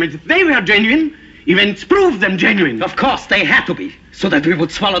earlier documents, they were genuine. Events proved them genuine. Of course, they had to be, so that we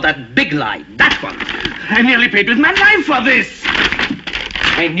would swallow that big lie, that one. I nearly paid with my life for this.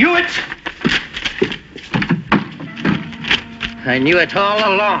 I knew it. I knew it all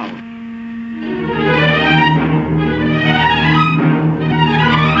along.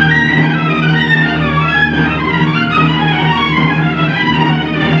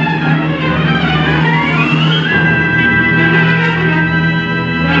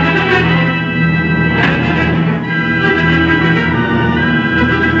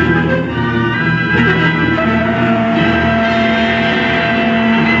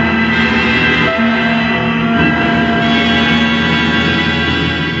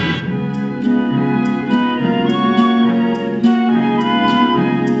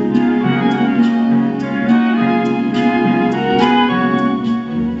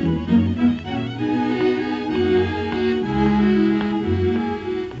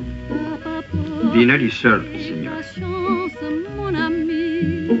 ordinary servant, senor. Mon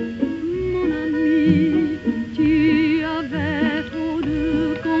ami, tu avais trop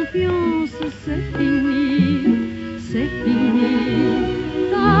de confiance, c'est fini, c'est fini.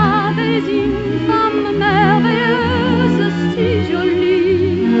 T'avais une femme merveilleuse, si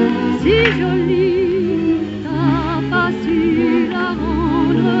jolie, t'as pas su la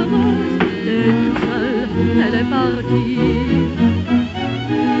rendre heureuse, t'es tout seul, elle est partie.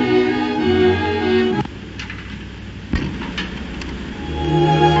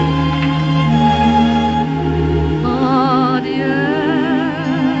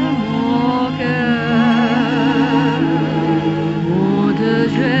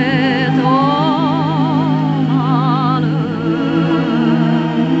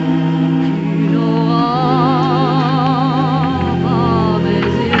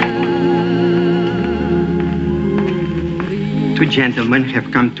 Two gentlemen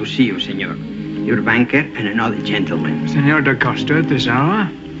have come to see you, senor. Your banker and another gentleman. Senor da Costa at this hour?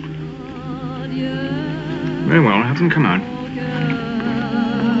 Very well, have them come out.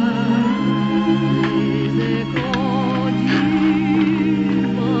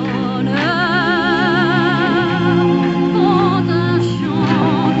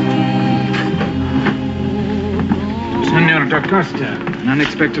 Senor da Costa, an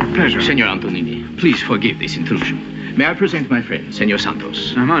unexpected pleasure. Senor Antonini, please forgive this intrusion. May I present my friend, Senor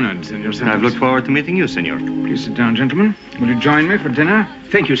Santos? I'm honored, Senor Santos. I've looked forward to meeting you, senor. Please sit down, gentlemen. Will you join me for dinner?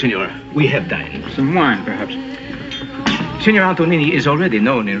 Thank you, senor. We have dined. Some wine, perhaps. Senor Antonini is already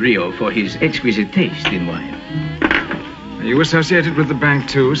known in Rio for his exquisite taste in wine. Are you associated with the bank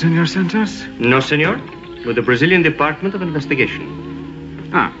too, Senor Santos? No, senor. With the Brazilian Department of Investigation.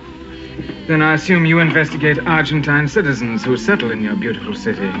 Ah. Then I assume you investigate Argentine citizens who settle in your beautiful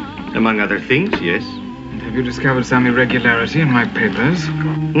city. Among other things, yes. And have you discovered some irregularity in my papers?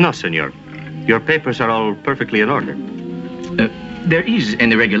 No, senor. Your papers are all perfectly in order. There is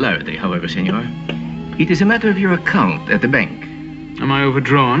an irregularity, however, senor. It is a matter of your account at the bank. Am I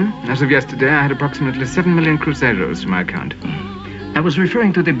overdrawn? As of yesterday, I had approximately 7 million cruzeros to my account. I was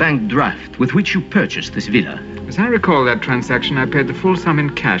referring to the bank draft with which you purchased this villa. As I recall that transaction, I paid the full sum in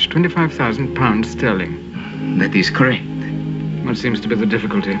cash, 25,000 pounds sterling. That is correct. What seems to be the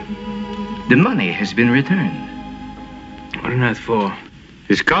difficulty? The money has been returned. What on earth for?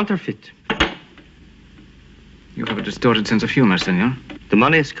 It's counterfeit. You have a distorted sense of humor, senor. The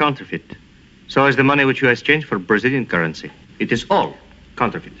money is counterfeit. So is the money which you exchange for Brazilian currency. It is all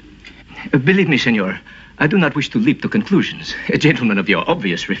counterfeit. Believe me, senor, I do not wish to leap to conclusions. A gentleman of your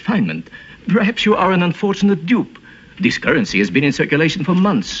obvious refinement. Perhaps you are an unfortunate dupe. This currency has been in circulation for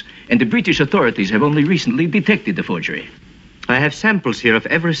months, and the British authorities have only recently detected the forgery. I have samples here of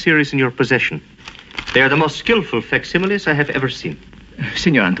every series in your possession. They are the most skillful facsimiles I have ever seen.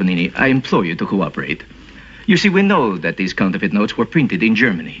 Senor Antonini, I implore you to cooperate. You see, we know that these counterfeit notes were printed in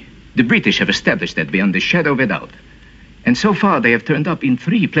Germany. The British have established that beyond the shadow of a doubt. And so far, they have turned up in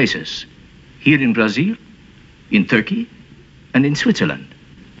 3 places. Here in Brazil, in Turkey, and in Switzerland.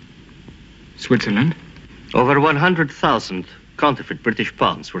 Switzerland? Over 100,000 counterfeit British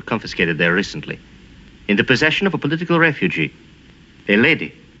pounds were confiscated there recently. In the possession of a political refugee, a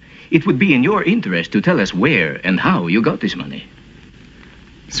lady. It would be in your interest to tell us where and how you got this money.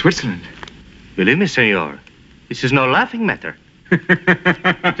 Switzerland? Believe me, senor, this is no laughing matter.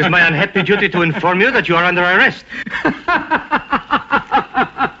 It is my unhappy duty to inform you that you are under arrest.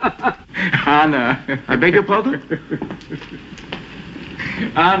 Anna. I beg your pardon?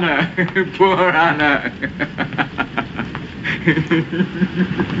 Anna. Poor Anna.